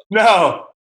backwards. No.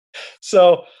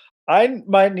 So I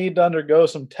might need to undergo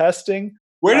some testing.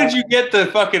 Where did you get the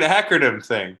fucking acronym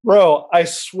thing? Bro, I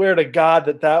swear to God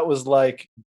that was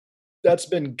that's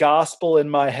been gospel in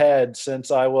my head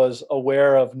since I was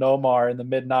aware of Nomar in the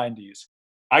mid-90s.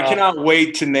 I cannot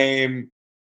wait to name,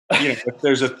 if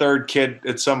there's a third kid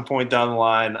at some point down the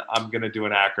line, I'm going to do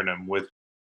an acronym with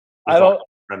all my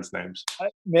friends' names.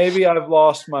 Maybe I've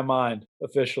lost my mind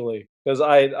officially because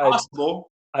I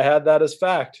had that as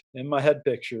fact in my head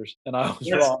pictures and I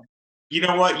was wrong. You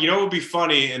know what? It would be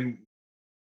funny, and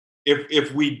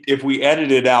if we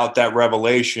edited out that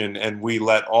revelation and we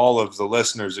let all of the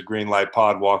listeners of Greenlight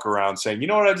Pod walk around saying, you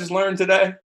know what I just learned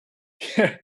today?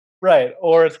 Right.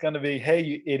 Or it's going to be, hey,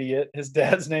 you idiot, his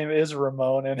dad's name is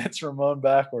Ramon and it's Ramon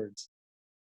backwards.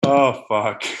 Oh,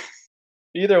 fuck.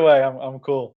 Either way, I'm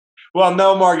cool. Well,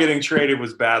 Nomar getting traded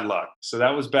was bad luck. So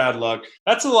that was bad luck.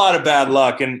 That's a lot of bad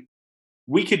luck. And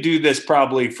we could do this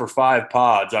probably for 5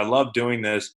 pods. I love doing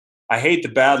this. I hate the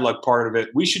bad luck part of it.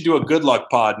 We should do a good luck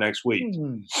pod next week.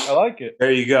 I like it.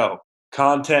 There you go.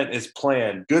 Content is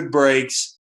planned. Good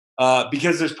breaks.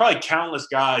 Because there's probably countless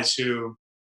guys who,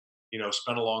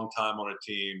 spent a long time on a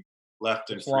team,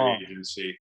 left in free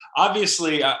agency.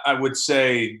 Obviously, I would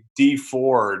say D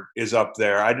Ford is up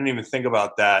there. I didn't even think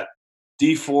about that.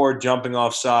 Dee Ford jumping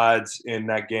off sides in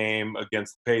that game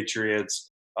against the Patriots.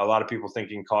 A lot of people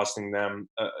thinking costing them,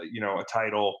 a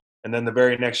title. And then the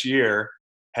very next year,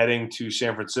 heading to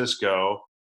San Francisco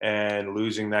and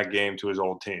losing that game to his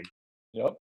old team.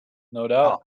 Yep, no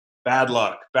doubt. Oh, bad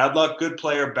luck. Bad luck, good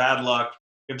player, bad luck.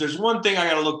 If there's one thing I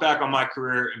got to look back on my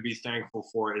career and be thankful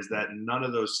for is that none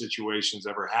of those situations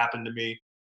ever happened to me.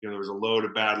 There was a load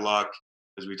of bad luck,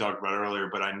 as we talked about earlier,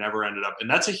 but I never ended up. And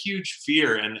that's a huge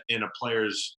fear in a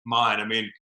player's mind. I mean,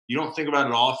 you don't think about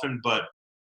it often, but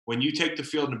when you take the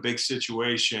field in a big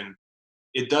situation,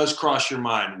 it does cross your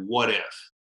mind, what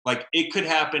if? Like, it could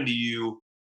happen to you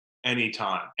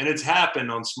anytime. And it's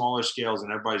happened on smaller scales in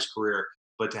everybody's career,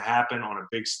 but to happen on a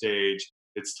big stage,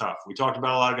 it's tough. We talked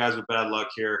about a lot of guys with bad luck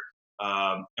here,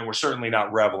 and we're certainly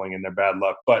not reveling in their bad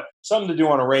luck, but something to do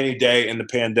on a rainy day in the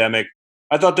pandemic.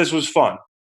 I thought this was fun.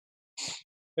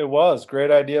 It was.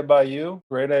 Great idea by you.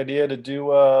 Great idea to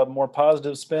do a more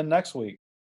positive spin next week.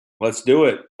 Let's do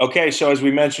it. Okay, so as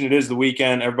we mentioned, it is the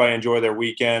weekend. Everybody enjoy their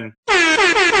weekend.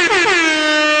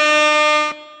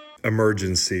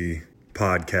 Emergency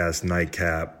podcast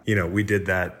nightcap. We did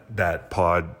that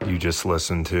pod you just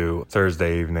listened to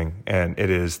Thursday evening, and it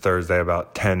is Thursday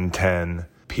about 10:10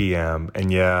 p.m.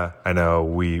 And yeah, I know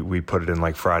we put it in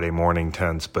like Friday morning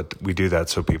tense, but we do that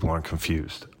so people aren't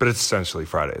confused. But it's essentially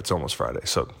Friday. It's almost Friday,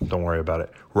 so don't worry about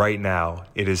it. Right now,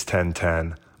 it is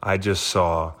 10:10. I just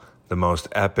saw the most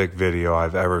epic video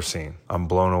I've ever seen. I'm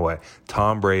blown away.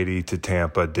 Tom Brady to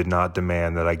Tampa did not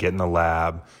demand that I get in the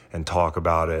lab and talk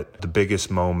about it. The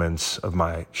biggest moments of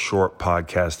my short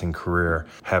podcasting career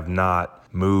have not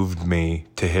moved me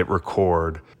to hit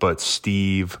record, but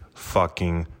Steve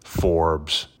fucking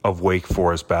Forbes of Wake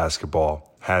Forest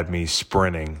basketball had me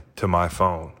sprinting to my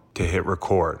phone to hit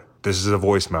record. This is a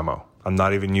voice memo. I'm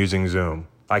not even using Zoom.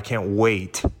 I can't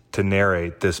wait to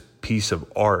narrate this piece of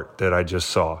art that I just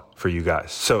saw for you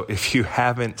guys. So if you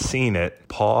haven't seen it,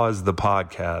 pause the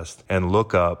podcast and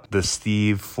look up the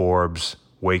Steve Forbes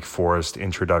Wake Forest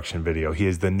introduction video. He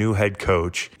is the new head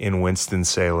coach in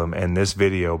Winston-Salem, and this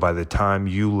video, by the time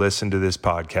you listen to this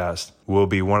podcast, will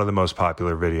be one of the most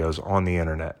popular videos on the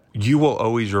internet. You will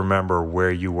always remember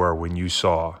where you were when you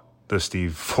saw the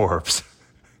Steve Forbes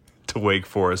to Wake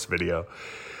Forest video.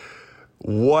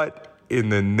 What in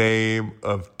the name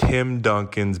of Tim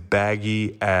Duncan's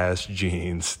baggy ass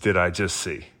jeans did I just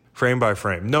see? Frame by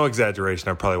frame. No exaggeration.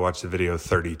 I probably watched the video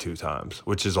 32 times,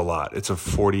 which is a lot. It's a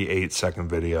 48-second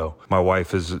video. My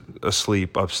wife is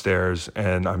asleep upstairs,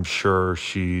 and I'm sure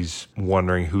she's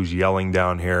wondering who's yelling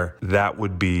down here. That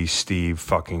would be Steve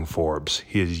fucking Forbes.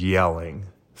 He is yelling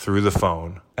through the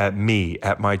phone at me,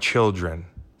 at my children,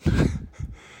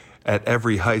 at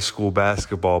every high school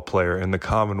basketball player in the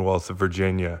Commonwealth of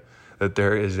Virginia, that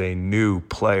there is a new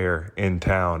player in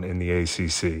town in the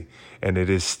ACC, and it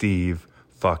is Steve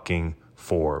fucking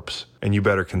Forbes. And you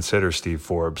better consider Steve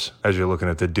Forbes as you're looking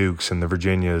at the Dukes and the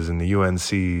Virginias and the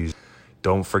UNCs.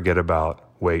 Don't forget about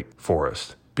Wake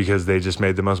Forest, because they just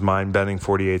made the most mind-bending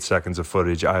 48 seconds of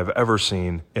footage I've ever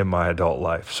seen in my adult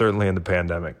life, certainly in the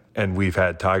pandemic. And we've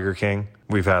had Tiger King.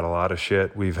 We've had a lot of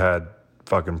shit. We've had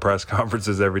fucking press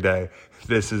conferences every day.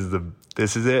 This is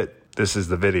it. This is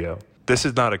the video. This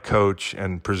is not a coach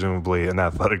and presumably an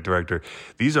athletic director.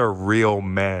 These are real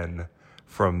men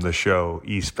from the show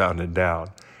Eastbound and Down.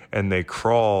 And they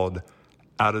crawled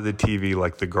out of the TV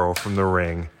like the girl from The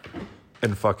Ring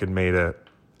and fucking made a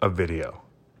video.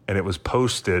 And it was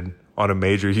posted on a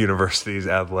major university's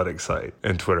athletic site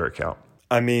and Twitter account.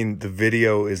 I mean, the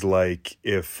video is like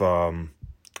if a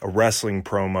wrestling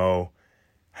promo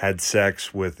had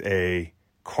sex with a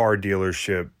car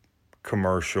dealership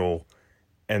commercial,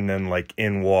 and then like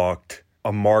in walked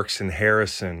a Marks and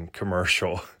Harrison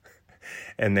commercial,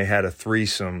 and they had a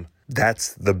threesome.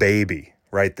 That's the baby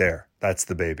right there. That's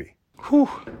the baby. Whew.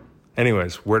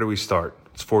 Anyways, where do we start?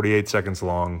 It's 48 seconds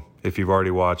long. If you've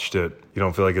already watched it, you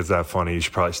don't feel like it's that funny, you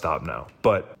should probably stop now.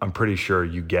 But I'm pretty sure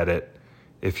you get it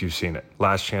if you've seen it.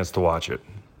 Last chance to watch it.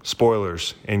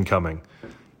 Spoilers incoming.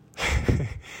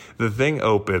 The thing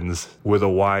opens with a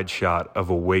wide shot of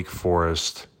a Wake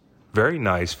Forest, very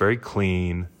nice, very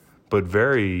clean, but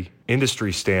very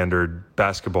industry standard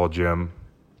basketball gym,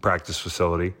 practice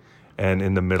facility. And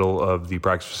in the middle of the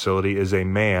practice facility is a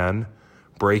man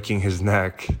breaking his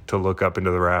neck to look up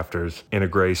into the rafters in a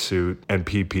gray suit and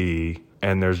PPE.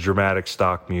 And there's dramatic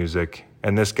stock music.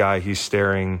 And this guy, he's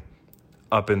staring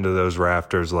up into those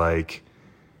rafters like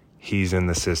he's in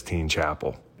the Sistine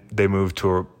Chapel. They move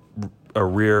to a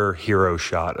rear hero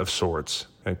shot of sorts,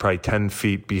 and probably 10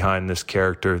 feet behind this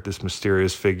character, this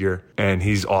mysterious figure, and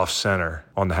he's off center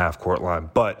on the half-court line.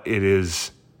 But it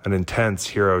is an intense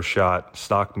hero shot.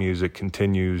 Stock music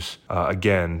continues.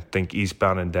 Again, think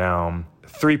eastbound and down.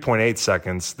 3.8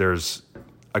 seconds, there's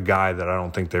a guy that I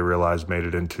don't think they realized made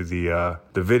it into the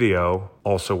video,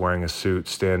 also wearing a suit,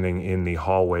 standing in the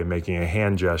hallway making a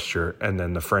hand gesture, and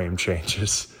then the frame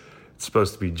changes. It's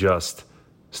supposed to be just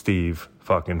Steve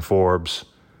fucking Forbes.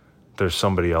 There's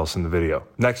somebody else in the video.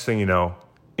 Next thing you know,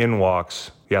 in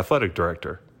walks the athletic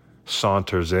director,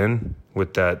 saunters in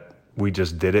with that "we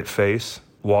just did it" face,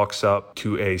 walks up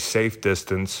to a safe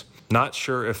distance. Not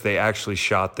sure if they actually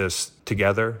shot this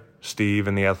together, Steve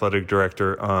and the athletic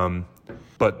director,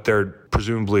 but they're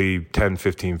presumably 10,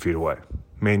 15 feet away,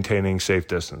 maintaining safe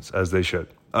distance, as they should.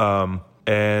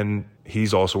 And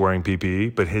he's also wearing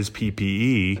PPE, but his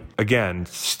PPE, again,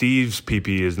 Steve's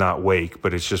PPE is not Wake,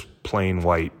 but it's just plain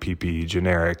white PPE,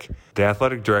 generic. The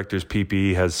athletic director's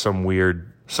PPE has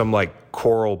some like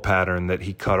coral pattern that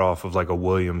he cut off of like a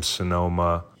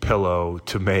Williams-Sonoma pillow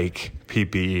to make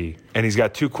PPE. And he's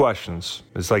got two questions.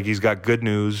 It's like he's got good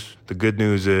news. The good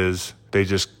news is they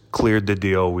just cleared the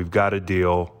deal. We've got a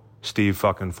deal. Steve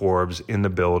fucking Forbes in the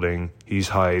building. He's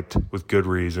hyped with good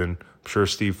reason. I'm sure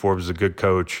Steve Forbes is a good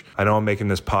coach. I know I'm making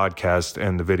this podcast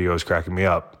and the video is cracking me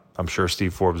up. I'm sure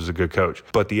Steve Forbes is a good coach,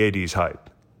 but the AD's hyped.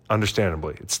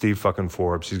 Understandably, it's Steve fucking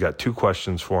Forbes. He's got two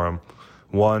questions for him.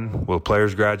 One, will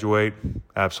players graduate?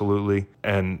 Absolutely.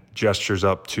 And gestures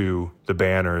up to the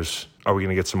banners. Are we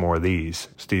going to get some more of these?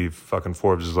 Steve fucking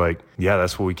Forbes is like, yeah,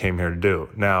 that's what we came here to do.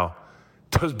 Now,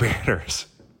 those banners,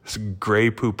 this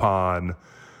gray poupon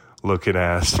looking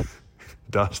ass,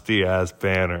 dusty ass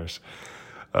banners.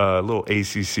 A little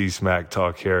ACC smack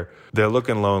talk here. They're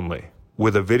looking lonely.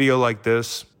 With a video like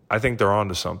this, I think they're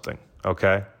onto something,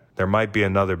 okay? There might be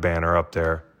another banner up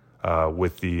there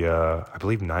with the, I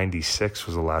believe 96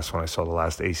 was the last one I saw, the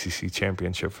last ACC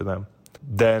championship for them.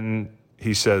 Then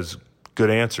he says, good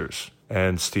answers.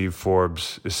 And Steve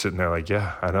Forbes is sitting there like,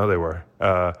 yeah, I know they were.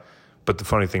 But the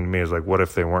funny thing to me is like, what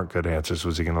if they weren't good answers?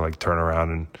 Was he going to like turn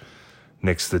around and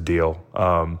nix the deal?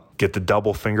 Get the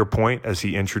double finger point as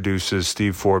he introduces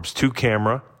Steve Forbes to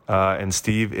camera. And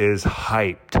Steve is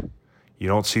hyped. You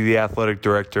don't see the athletic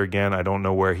director again. I don't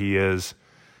know where he is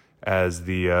as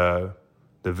the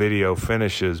video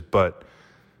finishes, but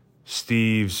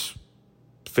Steve's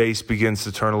face begins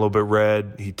to turn a little bit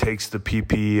red. He takes the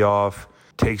PPE off,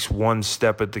 takes one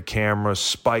step at the camera,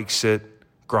 spikes it.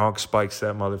 Gronk spikes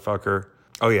that motherfucker.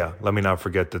 Oh yeah, let me not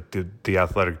forget that the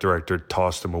athletic director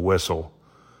tossed him a whistle.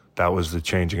 That was the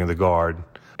changing of the guard.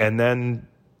 And then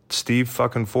Steve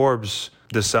fucking Forbes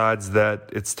decides that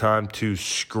it's time to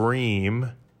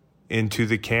scream into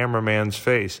the cameraman's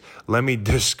face. Let me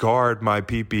discard my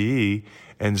PPE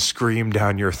and scream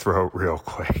down your throat real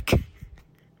quick.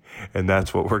 And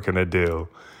that's what we're going to do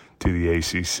to the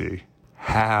ACC.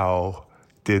 How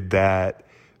did that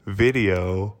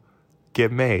video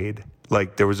get made?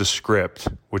 Like, there was a script,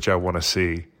 which I want to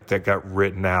see, that got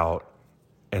written out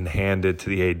and handed to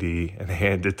the AD and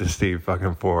handed to Steve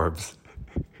fucking Forbes.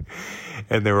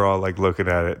 And they were all like looking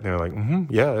at it and they were like,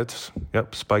 yeah,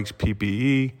 yep, Spike's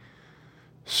PPE,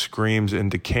 screams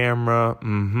into camera,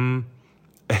 And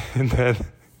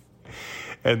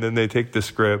then they take the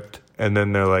script and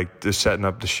then they're like, they're setting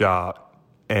up the shot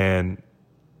and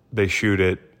they shoot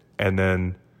it and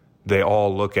then they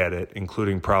all look at it,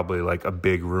 including probably like a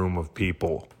big room of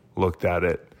people looked at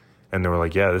it and they were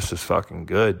like, yeah, this is fucking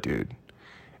good, dude.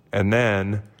 And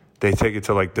then they take it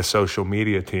to like the social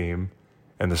media team,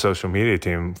 and the social media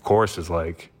team, of course, is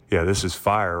like, yeah, this is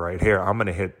fire right here. I'm going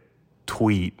to hit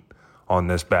tweet on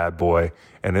this bad boy,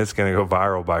 and it's going to go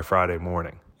viral by Friday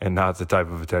morning, and not the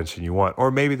type of attention you want. Or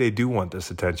maybe they do want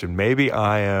this attention. Maybe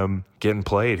I am getting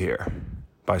played here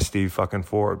by Steve fucking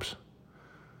Forbes.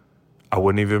 I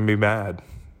wouldn't even be mad.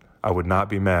 I would not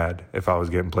be mad if I was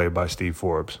getting played by Steve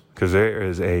Forbes, because there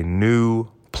is a new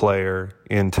player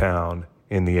in town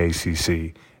in the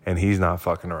ACC, and he's not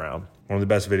fucking around. One of the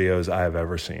best videos I have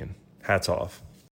ever seen. Hats off.